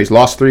the series.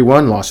 Lost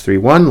 3-1, lost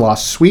 3-1,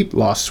 lost sweep,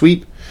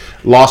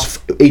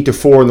 lost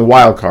 8-4 in the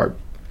wild card.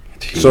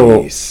 Jeez.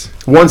 So,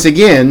 once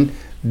again,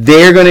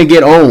 they're going to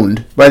get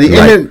owned by the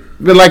Right. end.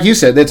 But like you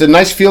said, it's a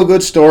nice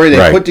feel-good story. They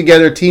Right. put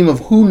together a team of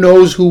who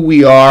knows who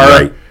we are.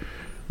 Right.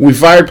 We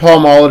fired Paul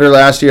Molitor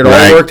last year. It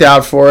Right. all worked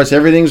out for us.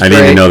 Everything's I great.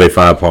 didn't even know they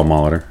fired Paul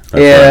Molitor. That's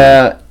right.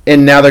 Yeah,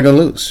 and now they're going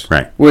to lose.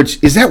 Right. Which,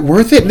 is that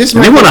worth it? This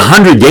And they won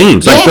 100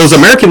 games. Like Yes. those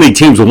American League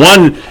teams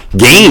won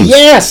games.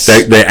 Yes.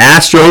 The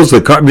Astros,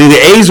 the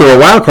A's were a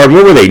wild card.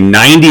 What were they,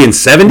 90 and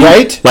 70?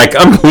 Right. Like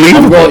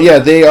unbelievable. Well, yeah,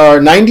 they are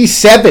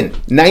 97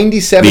 The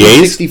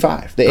and A's?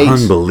 65. The A's.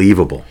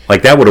 Unbelievable.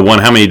 Like that would have won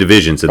how many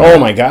divisions? Oh,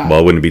 my God.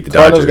 Well, it wouldn't have beat the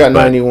Cardinals Dodgers. got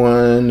but-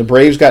 91. The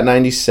Braves got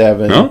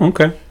 97. Oh,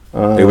 okay.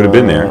 They would have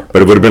been there.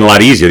 But it would have been a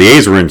lot easier. The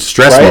A's were in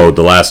stress Right. mode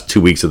the last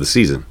 2 weeks of the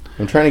season.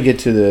 I'm trying to get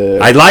to the...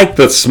 I like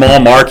the small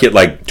market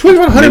like Twins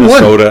won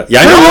 101. Minnesota.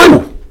 Yeah,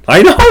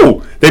 I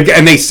know.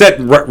 They set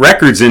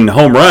records in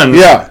home runs.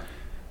 Yeah.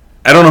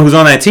 I don't know who's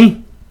on that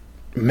team.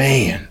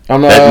 Man. That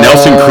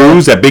Nelson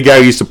Cruz, that big guy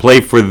who used to play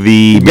for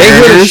the They hit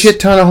a Mariners. shit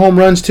ton of home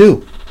runs,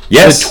 too.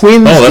 Yes. The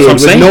Twins that's did what I'm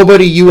with saying.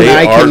 nobody you and They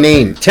I are- can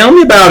name. Tell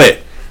me about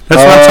it.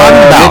 That's what I'm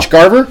talking about. Mitch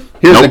Garver?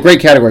 Here's Nope. the great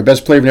category.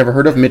 Best player you've never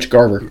heard of, Mitch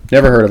Garver.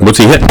 Never heard of him. What's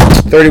he hit?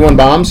 31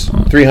 bombs,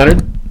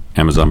 300.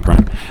 Amazon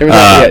Prime.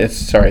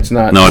 It's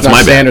not. No, it's not my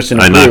bad. Sanderson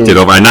I approved. knocked it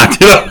over. I knocked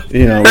it up.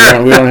 You know,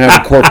 we don't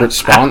have a corporate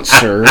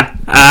sponsor. Go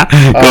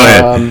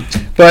ahead.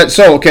 But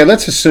so okay,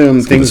 let's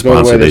assume things go the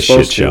way sponsor they're this shit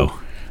supposed to. show.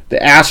 the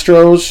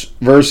Astros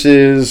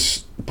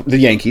versus the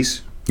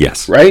Yankees,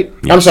 Yes. right?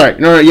 Yes. I'm sorry.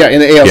 No, yeah, in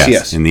the ALCS.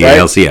 Yes, in the right?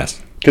 ALCS.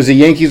 Because the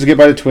Yankees will get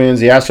by the Twins,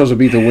 the Astros will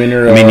beat the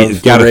winner I mean, of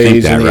you've got the to think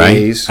Rays that, and the right?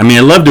 A's. I mean,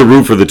 I love to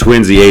root for the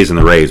Twins, the A's, and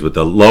the Rays with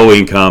the low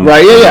income,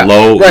 Right, yeah.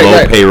 low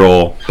Right.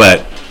 payroll.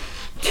 But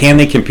can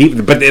they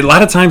compete? But a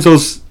lot of times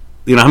those,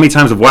 how many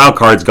times have wild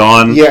cards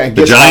gone? Yeah, it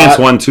the gets Giants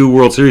hot. won 2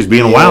 World Series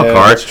being a wild Yeah,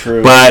 card. that's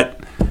true. But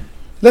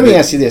Let me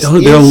ask you this.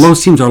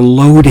 those teams are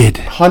loaded.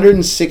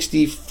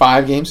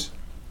 165 games?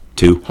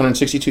 2.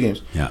 162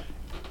 games. Yeah.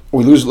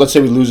 Let's say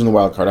we lose in the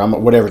wild card.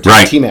 Whatever.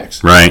 Right. Team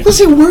X. Right.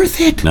 Was it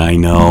worth it? I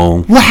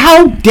know. Well,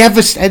 how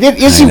devastating.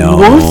 Is I it know.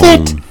 worth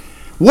it?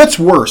 What's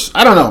worse?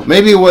 I don't know.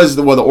 Maybe it was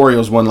the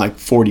Orioles won like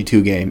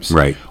 42 games.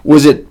 Right.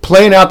 Was it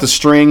playing out the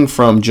string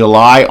from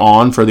July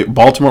on for the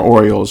Baltimore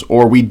Orioles,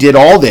 or we did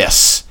all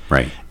this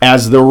Right.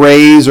 as the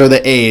Rays or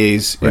the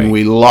A's, Right. and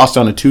we lost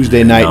on a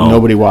Tuesday night and know.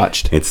 nobody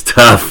watched? It's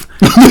tough.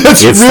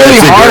 It's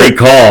really hard. a great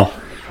call.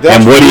 That's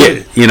And what do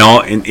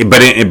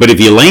really- but if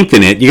you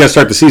lengthen it, you got to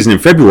start the season in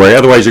February.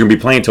 Otherwise, you're going to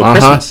be playing till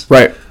Christmas.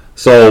 Right.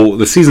 So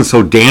the season's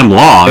so damn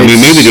long. I mean,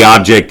 It's- maybe the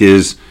object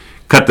is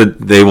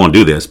they won't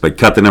do this, but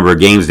cut the number of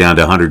games down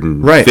to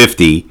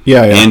 150. Right.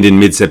 Yeah. End in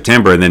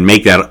mid-September, and then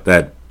make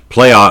that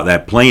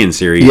play-in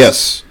series.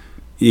 Yes.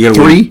 You got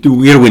to 3? win.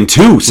 You got to win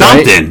 2.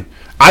 Something. Right?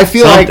 I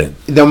feel Something.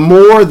 like the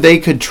more they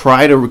could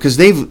try to, because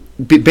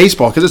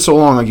baseball, because it's so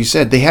long, like you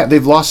said,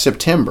 they've lost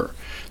September.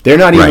 They're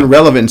not even Right.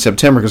 relevant in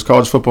September because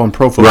college football and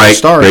pro football Right.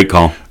 start. Great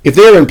call. If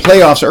they were in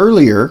playoffs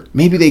earlier,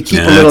 maybe they keep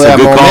a Yeah, little of that's that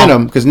a good call.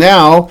 momentum. Because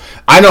now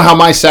I know how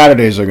my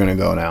Saturdays are going to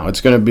go. Now it's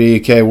going to be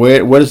okay.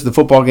 What is the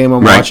football game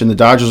I'm Right. watching? The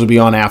Dodgers will be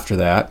on after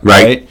that.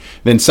 Right.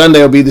 Then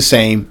Sunday will be the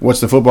same. What's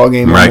the football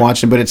game Right. I'm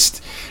watching? But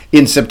it's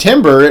in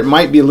September. It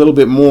might be a little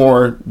bit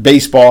more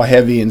baseball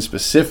heavy and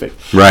specific.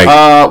 Right.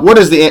 What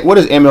does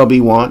MLB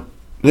want?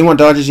 Do they want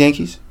Dodgers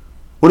Yankees?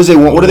 What does they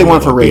want? What do they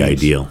want for That would be ratings?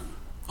 ideal.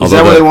 Is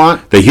that what they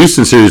want? The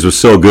Houston series was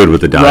so good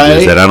with the Dodgers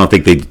Right. that I don't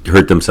think they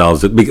hurt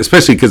themselves,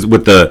 especially because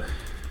with the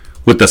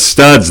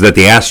studs that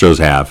the Astros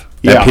have,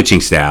 that Yeah.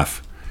 pitching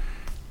staff.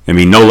 I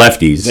mean, no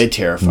lefties. They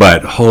terrify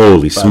But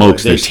holy By the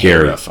smokes, way, they're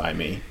scary. terrify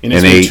me. And And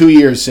it's been they- 2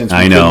 years since we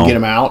I know. couldn't get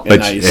them out, But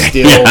and I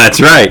still yeah,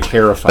 that's right.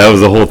 terrified. That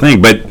was the whole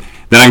thing. But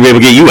then I'm able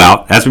to get you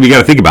out. That's what we got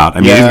to think about. I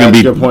mean, Yeah, it's going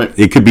that's to a good point.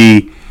 It could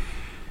be.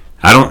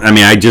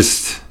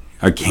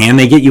 Can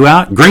they get you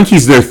out?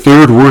 Greinke's their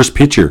 3rd worst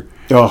pitcher.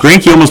 Oh.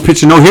 Greinke almost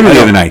pitched a no-hitter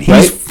the other night. He's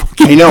right?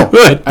 fucking I know.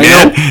 good. I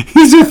know. man.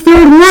 He's their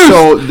 3rd worst.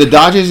 So the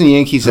Dodgers and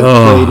Yankees have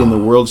played in the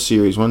World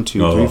Series 1, 2,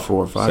 3, Oh,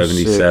 4, 5,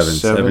 77,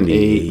 6, 7,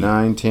 78. 8,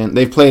 9, 10.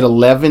 They've played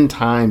 11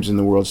 times in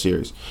the World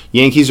Series.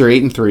 Yankees are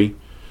 8-3.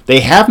 They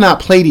have not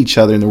played each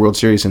other in the World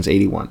Series since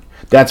 '81.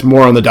 That's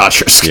more on the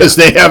Dodgers because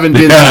they haven't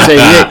been since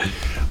 '88.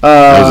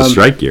 That was a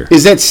strike year.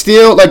 Is that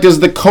still does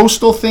the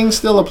coastal thing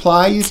still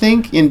apply, you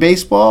think, in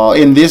baseball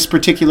in this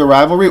particular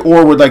rivalry?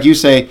 Or would, like you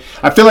say,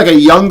 I feel like a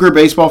younger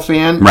baseball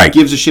fan Right.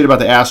 gives a shit about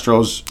the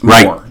Astros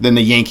Right. more than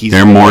the Yankees.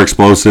 They're more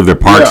explosive. Their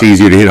park's Yeah.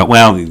 easier to hit.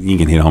 Well, you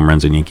can hit home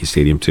runs in Yankee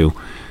Stadium too.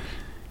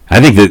 I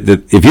think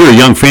that if you're a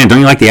young fan, don't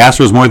you like the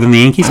Astros more than the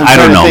Yankees? I'm I don't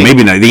trying to know. think.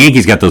 Maybe not. The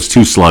Yankees got those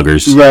 2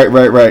 sluggers.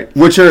 Right.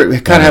 Which are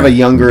kind of have a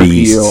younger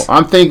beasts. appeal.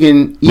 I'm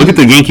thinking. Look at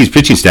the Yankees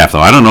pitching staff, though.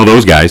 I don't know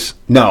those guys.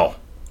 No.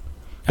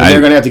 And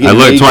they're going to have to get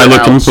That's why I major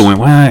looked them outs. up and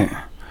went,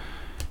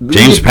 what?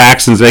 James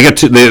Paxton's. They got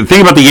the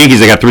thing about the Yankees.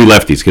 They got 3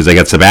 lefties because they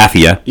got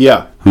Sabathia,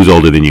 Yeah. who's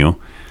older than you,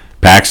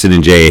 Paxton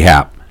and J.A.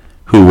 Happ,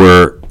 who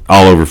were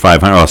all over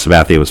 500. Oh,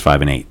 Sabathia was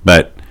 5-8,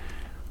 but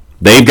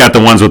they've got the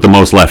ones with the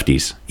most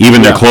lefties.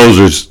 Even their Yeah.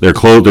 closers, their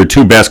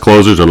 2 best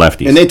closers are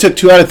lefties. And they took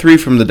 2 out of 3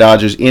 from the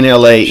Dodgers in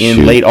L.A. in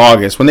Shoot. late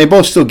August when they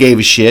both still gave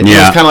a shit. It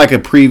Yeah. was kind of like a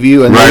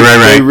preview, and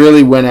Right. they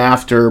really went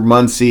after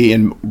Muncy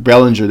and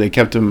Bellinger. They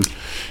kept them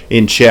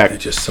in check.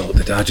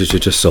 the Dodgers are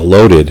just so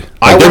loaded.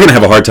 I They're would- going to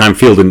have a hard time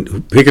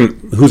picking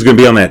who's going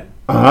to be on that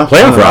playoff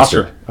on the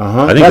roster.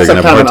 I think That's they're going to have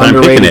a kind hard of time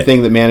an picking underrated it.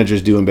 thing that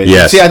managers do in baseball.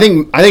 Yes. See, I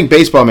think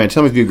baseball, man.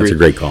 Tell me if you agree. That's a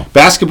great call.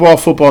 Basketball,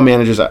 football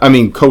managers. I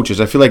mean, coaches.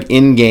 I feel like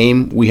in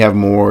game we have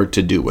more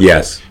to do with.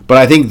 Yes. It. But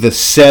I think the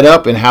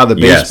setup and how the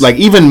Yes. like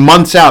even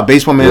months out,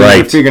 baseball managers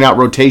Right. are figuring out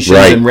rotations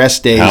Right. and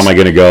rest days. How am I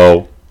going to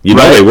go? You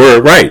know Right. they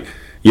were right.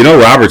 You know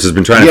Roberts has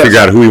been trying to Yes. figure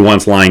out who he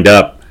wants lined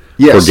up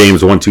Yes. for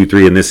games 1, 2,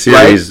 3 in this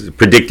series,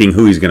 predicting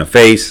who he's going to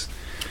face.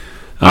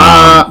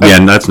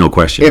 And that's no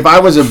question. If I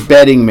was a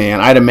betting man,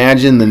 I'd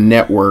imagine the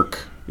network.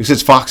 Because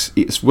it's Fox.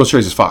 World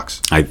Series is Fox.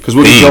 Because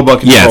we'll get Joe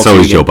Buck. Yeah, it's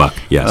always Joe Buck.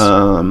 Yes.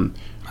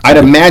 I'd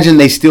imagine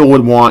they still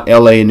would want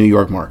L.A. and New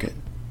York market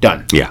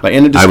done. Yeah. Like,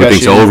 end of I discussion. would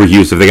think so. Over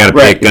Houston, if they got to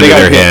Right, pick if under they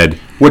gotta their pick. head.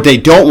 What they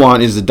don't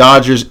want is the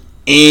Dodgers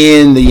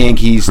and the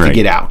Yankees to Right.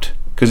 get out.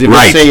 Because if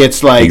Right. say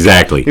it's like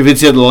Exactly. if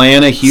it's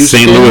Atlanta, Houston,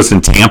 St. Louis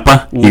and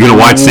Tampa. You're going to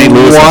watch St.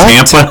 Louis What?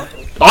 and Tampa?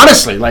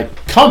 honestly, like,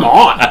 come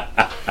on.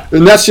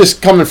 And that's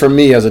just coming from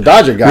me as a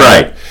Dodger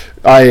guy.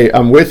 Right.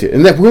 I'm with you.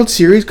 And that World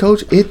Series,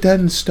 coach, it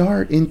doesn't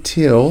start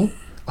until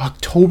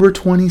October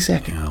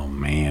 22nd. Oh,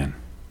 man.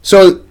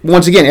 So,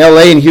 once again,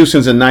 L.A. and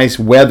Houston's a nice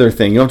weather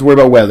thing. You don't have to worry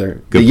about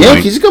weather. Good the point.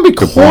 Yankees, it's going to be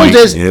Good cold point.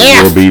 as It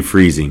F will be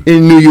freezing.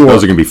 in New York.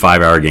 Those are going to be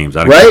 5-hour games.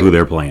 I don't Right? care who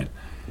they're playing.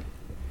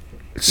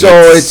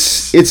 So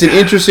it's an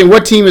interesting.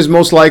 What team is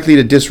most likely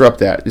to disrupt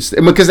that?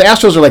 Because the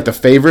Astros are like the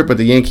favorite, but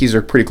the Yankees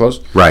are pretty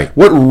close. Right.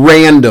 What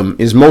random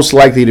is most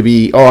likely to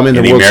be? Oh, I'm in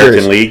the World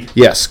American Series. League?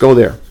 Yes, go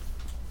there.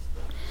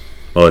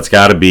 Well, it's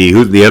got to be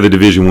who the other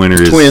division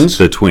winner is. Twins.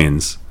 The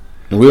Twins.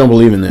 We don't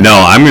believe in that.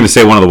 No, I'm going to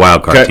say one of the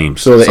wild card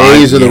teams. So the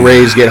A's or the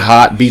Rays get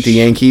hot, beat the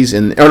Yankees,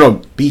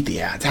 beat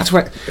the That's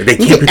what they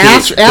can't.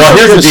 Well,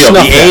 here's the deal: the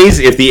A's.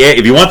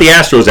 If you want the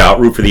Astros out,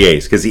 root for the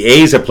A's because the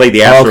A's have played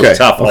the Astros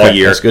tough all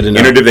year. That's good to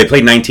know. They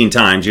played 19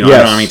 times. I don't know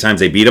how many times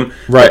they beat them.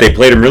 Right. But they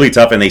played them really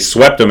tough, and they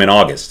swept them in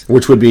August.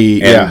 Which would be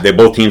They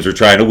both teams were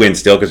trying to win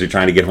still because they're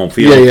trying to get home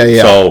field.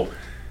 Yeah. So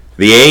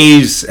the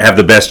A's have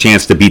the best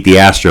chance to beat the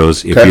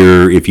Astros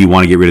if you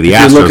want to get rid of the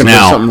Astros. You're looking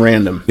now, for something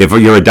random. If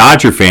you're a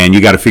Dodger fan, you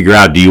got to figure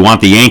out: do you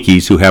want the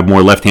Yankees, who have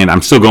more left-handed?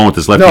 I'm still going with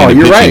this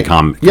left-handed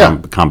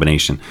pitching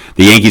combination.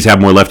 The Yankees have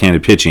more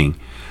left-handed pitching,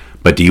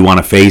 but do you want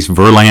to face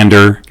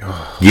Verlander,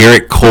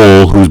 Garrett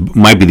Cole, who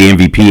might be the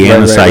MVP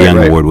and the Cy Young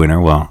Award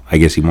winner? Well, I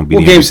guess he won't be.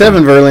 Well, Game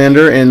 7,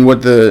 Verlander, and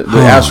what the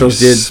Astros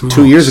did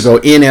 2 years ago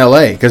in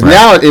LA, because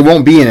now it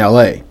won't be in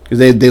LA because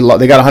they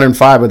got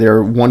 105, but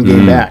they're one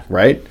game back,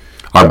 right?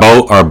 Are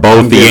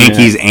both the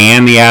Yankees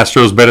and the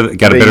Astros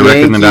got a better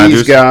record than the Dodgers?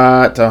 Yankees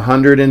got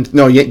 100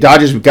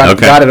 Dodgers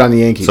got it on the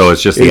Yankees. So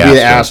it's just the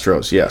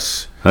Astros.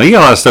 Yes. Well, you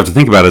got a lot of stuff to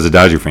think about as a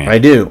Dodger fan. I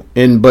do,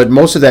 but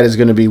most of that is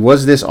going to be: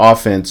 was this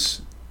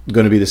offense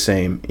going to be the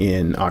same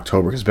in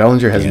October? Because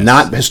Bellinger has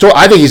not.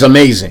 I think he's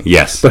amazing.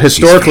 Yes, but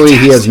historically,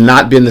 he has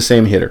not been the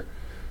same hitter.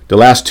 The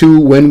last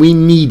two, when we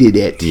needed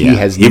it, he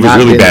has. He was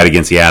really bad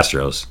against the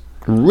Astros.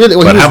 Really,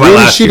 well, he was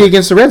really shitty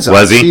against the Red Sox.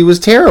 Was he? He was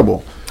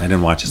terrible. I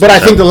didn't watch his. But I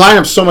think the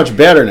lineup's so much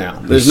better now.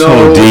 There's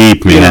so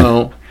deep,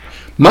 man.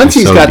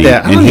 Muncy's got deep.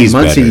 that. I don't think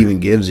Muncy even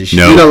gives a shit.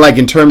 No. Like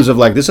in terms of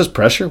like, this is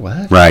pressure.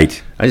 What?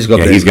 Right. I just go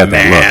up there. He's got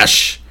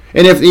mash.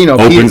 That look. And if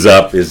opens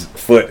up his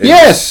foot.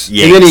 Yes. And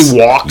then he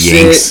walks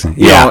it.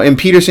 And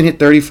Peterson hit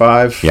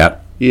 35.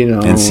 Yep.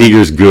 And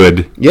Seager's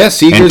good. Yes,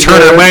 Seager's and Turner.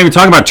 good. We're not even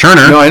talking about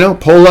Turner. No, I know.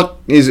 Pollock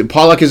is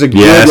a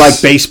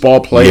good baseball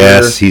player.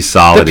 Yes, he's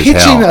solid as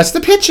hell. That's the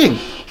pitching.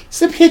 It's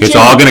the pitching. It's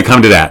all going to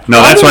come to that.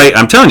 No, that's why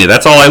I'm telling you.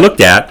 That's all I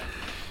looked at.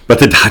 But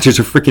the Dodgers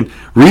are freaking.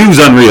 Reeves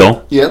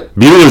unreal. Yep.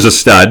 Buehler's a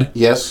stud.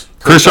 Yes.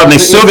 Kershaw. And they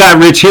still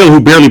got Rich Hill,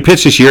 who barely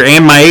pitched this year,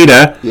 and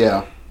Maeda.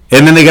 Yeah.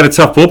 And then they got a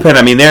tough bullpen.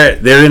 I mean,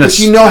 they're in a. But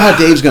you know how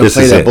Dave's going to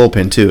play that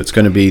bullpen too. It's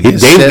going to be.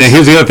 Here's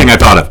the other thing I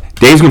thought of.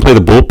 Dave's going to play the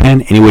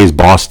bullpen any way his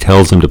boss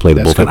tells him to play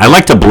the bullpen. I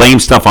like to blame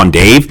stuff on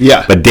Dave.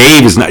 Yeah. But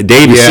Dave is sitting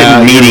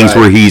in meetings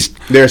where he's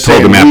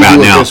told to map out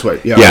now. This way.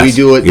 Yeah, we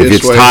do it this way. If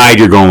it's tied,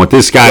 you're going with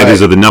this guy.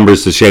 These are the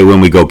numbers to say when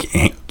we go.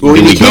 Well,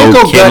 you can't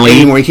go gut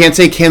anymore. You can't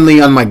say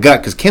Kenley on my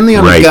gut because Kenley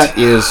on my gut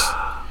is.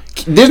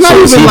 There's not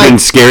even has he been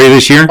scary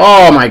this year?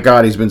 Oh my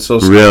God, he's been so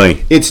scary.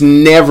 Really? It's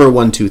never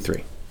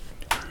 1-2-3.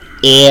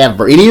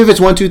 Ever. And even if it's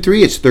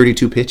 1-2-3, it's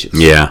 32 pitches.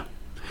 Yeah.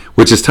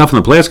 Which is tough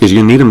in the playoffs because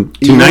you're going to need him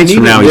 2 nights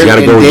from now. He's got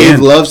to go again.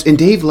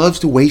 Dave loves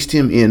to waste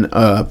him in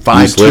a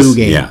 5-2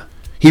 game. Yeah.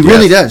 He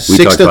really does.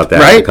 We talked about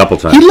that a couple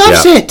times. He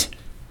loves it.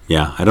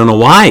 Yeah. I don't know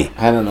why.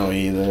 I don't know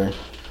either.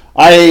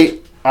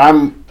 You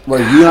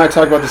and I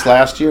talked about this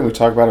last year, and we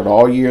talked about it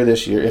all year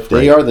this year. If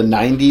they are the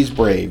 90s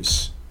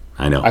Braves,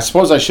 I know. I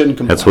suppose I shouldn't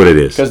complain. That's what it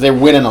is. Because they're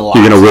winning a lot.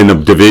 You're going to win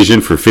the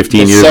division for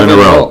 15 years in a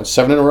row.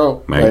 7 in a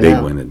row. Right, they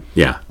win it.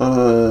 Yeah.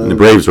 And the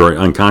Braves were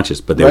unconscious,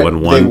 but they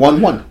won one. They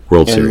won one.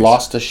 World Series. And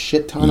lost a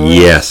shit ton of runs.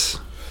 Yes.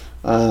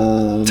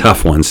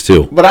 Tough ones,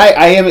 too. But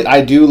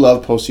I do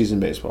love postseason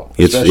baseball.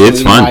 It's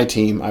Especially fun. my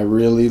team. I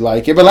really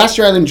like it. But last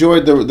year I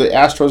enjoyed the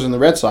Astros and the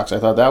Red Sox. I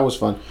thought that was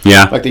fun.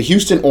 Yeah. Like the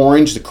Houston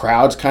Orange, the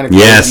crowd's kind of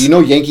crazy. Yes. You know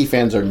Yankee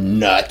fans are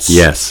nuts.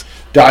 Yes.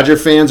 Dodger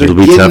fans are It'll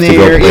be getting tough there. to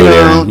go play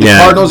there. The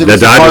Cardinals, the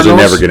Dodgers are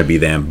never going to be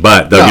them,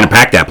 but they're going to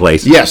pack that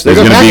place. Yes, there's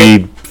going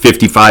to be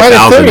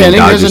 55,000 in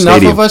Dodger There's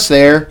Stadium. enough of us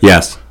there.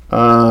 Yes.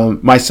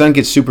 My son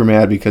gets super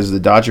mad because the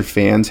Dodger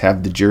fans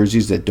have the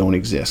jerseys that don't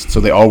exist. So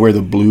they all wear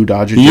the blue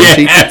Dodger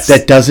jersey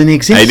that doesn't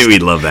exist. I knew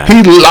he'd love that.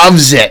 He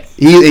loves it.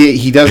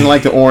 He doesn't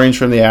like the orange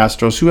from the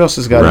Astros. Who else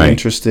has got an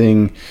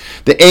interesting?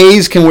 The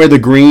A's can wear the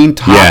green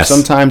tops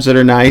sometimes that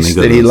are nice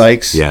that he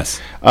likes. Yes.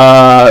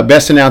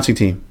 Best announcing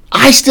team.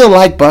 I still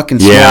like Buck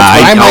and Smoltz. Yeah,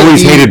 I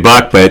always hated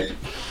Buck, but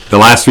the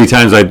last 3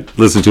 times I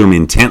listened to him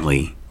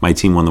intently, my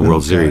team won the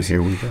World Series.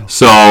 Here we go.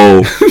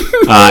 So,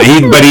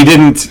 he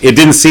didn't. It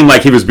didn't seem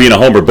like he was being a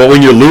homer. But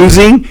when you're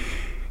losing,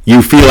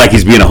 you feel like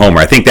he's being a homer.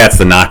 I think that's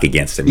the knock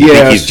against him. You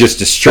think he's just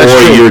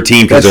destroying your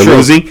team because they're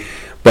losing.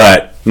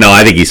 But no,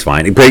 I think he's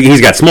fine. He's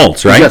got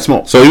Smoltz, right? He's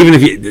got Smoltz. So even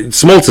if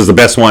Smoltz is the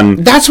best one,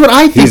 that's what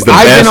I think. He's the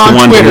best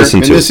one Twitter, to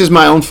listen to. And this is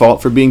my own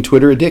fault for being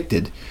Twitter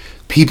addicted.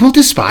 People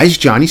despise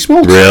Johnny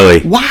Smoltz.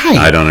 Really? Why?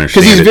 I don't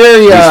understand. Because he's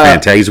very. He's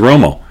fantastic. He's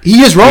Romo. He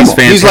is Romo.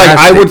 He's like,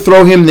 I would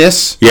throw him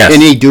this, and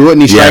he'd do it,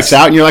 and he strikes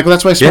out, and you're like, well,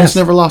 that's why Smoltz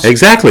never lost.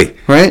 Exactly.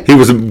 Right? He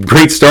was a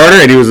great starter,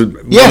 and he was one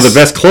of the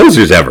best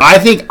closers ever. I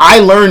think I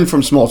learned from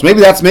Smoltz.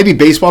 Maybe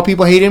baseball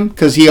people hate him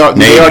because they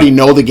already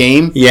know the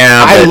game.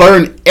 Yeah. I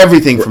learned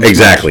everything from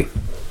Smoltz.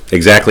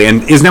 Exactly.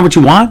 And isn't that what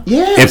you want?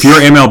 Yes. If you're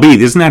MLB,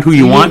 isn't that who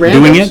you want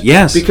doing it?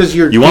 Yes. Because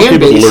your you want fan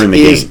people to base learn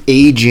the is game.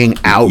 aging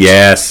out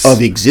Yes.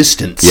 of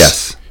existence.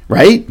 Yes.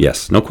 Right?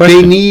 Yes. No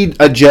question. They need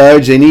a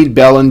Judge. They need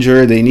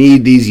Bellinger. They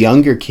need these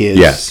younger kids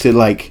Yes.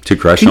 to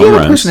crush Can you home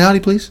have a runs. personality,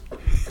 please?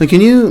 Like,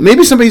 can you?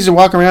 Maybe somebody needs to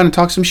walk around and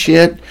talk some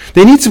shit.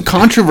 They need some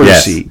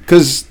controversy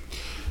because.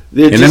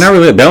 And they're not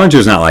really.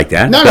 Bellinger's not like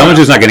that.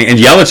 Bellinger's not going to, and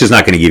Yelich is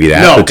not going to give you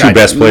that. The two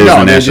best players in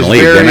the National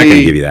League, they're not going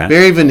to give you that.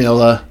 Very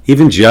vanilla.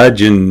 Even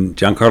Judge and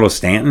Giancarlo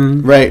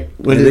Stanton, right?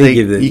 What do they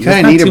give? You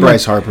kind of need a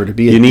Bryce Harper to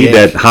be. You need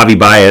that Javi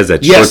Baez,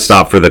 that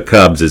shortstop for the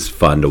Cubs, is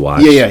fun to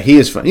watch. Yeah, he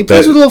is fun. He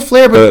plays with a little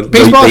flair, but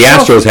baseball. The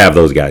Astros have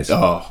those guys.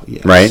 Oh,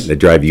 yes. Right? They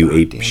drive you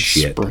ape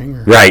shit.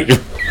 Springer. Right.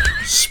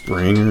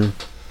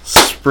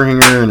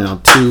 Springer and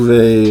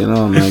Altuve, and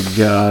oh my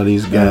God,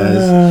 these guys.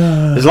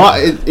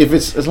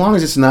 As long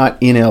as it's not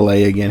in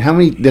LA again. How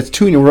many? That's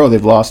 2 in a row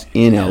they've lost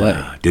in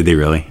LA. Did they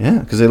really? Yeah,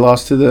 because they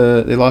lost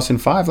in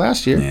 5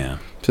 last year. Yeah.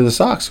 To the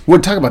Sox. We're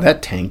talking about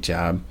that tank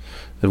job.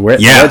 The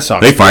Red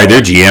Sox. They fired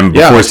their GM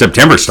before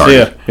September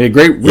started. Yeah,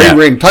 great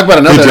ring. Talk about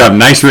another. Good job.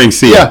 Nice ring.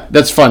 See ya. Yeah,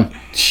 that's fun.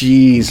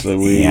 Jeez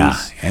Louise. Yeah,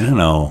 I don't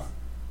know.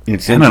 I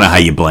don't know how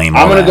you blame.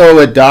 I'm going to go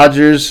with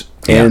Dodgers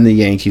and the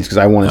Yankees because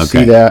I want to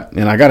see that,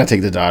 and I got to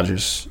take the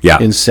Dodgers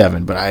in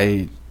 7. But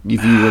if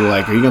you were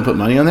like, are you going to put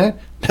money on that?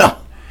 No.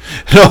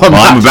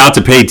 I'm about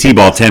to pay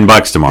T-Ball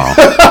 $10 tomorrow,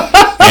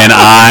 and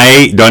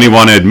I don't even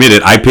want to admit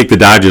it. I picked the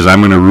Dodgers. I'm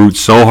going to root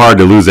so hard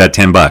to lose that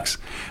 $10,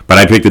 but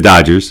I picked the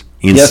Dodgers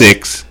in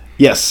 6.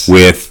 Yes.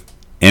 With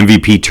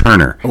MVP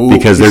Turner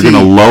because they're going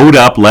to load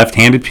up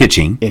left-handed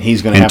pitching, and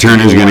he's going to.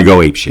 Turner's going to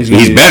go ape shit.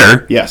 He's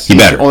better. Yes, he's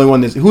better. The only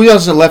one. Who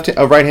else is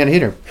a right-handed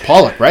hitter?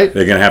 Pollock, right?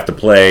 They're going to have to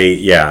play.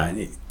 Yeah,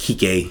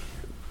 Kike.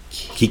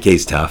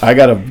 Kike's tough. I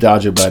got a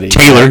Dodger buddy.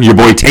 Taylor, your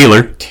boy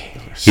Taylor.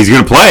 He's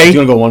going to play. He's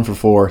going to go 1 for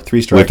 4, 3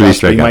 strikeouts. With 3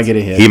 strikeouts. He might get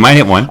a hit. He might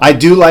hit one. I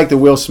do like the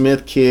Will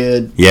Smith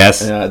kid.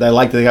 Yes. I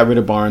like that they got rid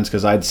of Barnes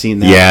because I'd seen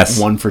that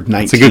 1 for 19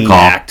 That's a good call.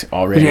 act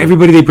already.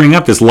 Everybody they bring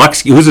up, this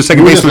Lux, who's the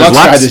second baseman? Lux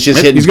guy that's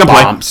just hitting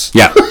bombs.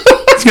 Play. Yeah.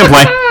 He's going to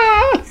play.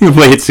 He's going to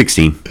play hit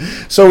 16.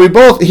 So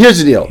here's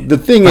the deal. The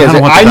thing is,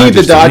 I need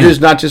the Dodgers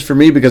not just for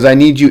me because I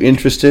need you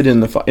interested in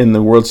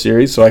the World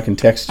Series so I can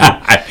text you.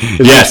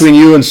 Yes. Between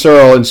you and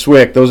Searle and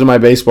Swick, those are my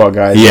baseball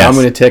guys. Yes. I'm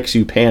going to text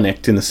you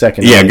panicked in the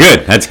second. Yeah,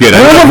 good. That's good. I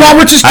don't know what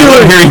we're just doing.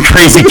 I'm hearing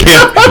crazy kid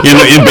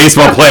in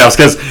baseball playoffs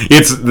because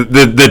it's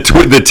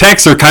the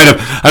texts are kind of,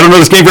 I don't know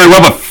this game very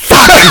well, but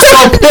fuck, I'm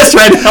so pissed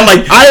right now. I'm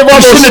like, I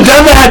shouldn't have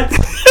done that.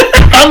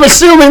 I'm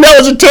assuming that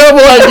was a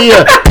terrible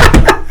idea.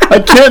 I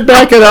can't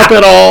back it up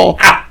at all.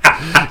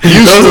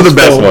 Those are the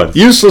best ones.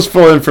 Useless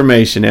full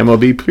information.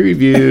 MLB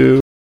preview.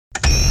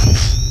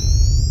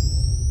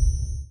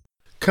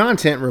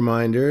 Content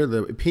reminder: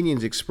 the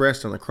opinions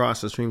expressed on the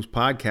Cross the Streams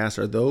podcast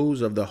are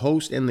those of the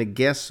host and the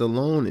guests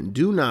alone and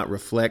do not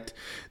reflect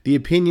the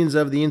opinions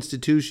of the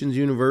institutions,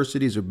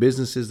 universities, or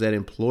businesses that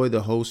employ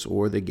the hosts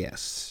or the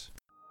guests.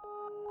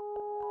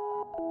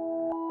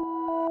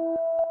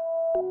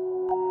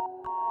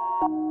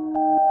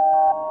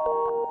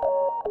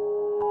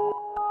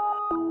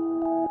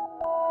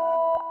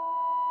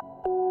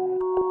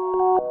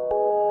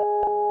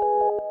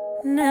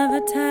 Never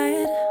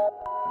tired.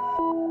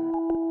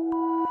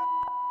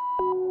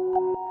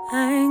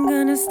 I ain't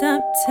gonna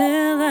stop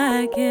till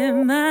I get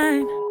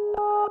mine.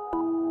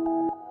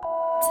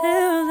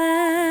 Till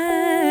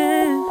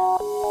then,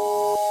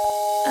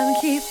 I'm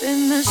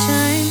keeping my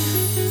shine.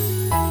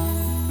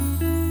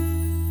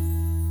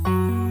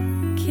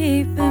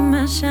 Keeping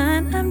my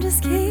shine. I'm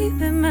just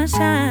keeping my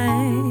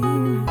shine.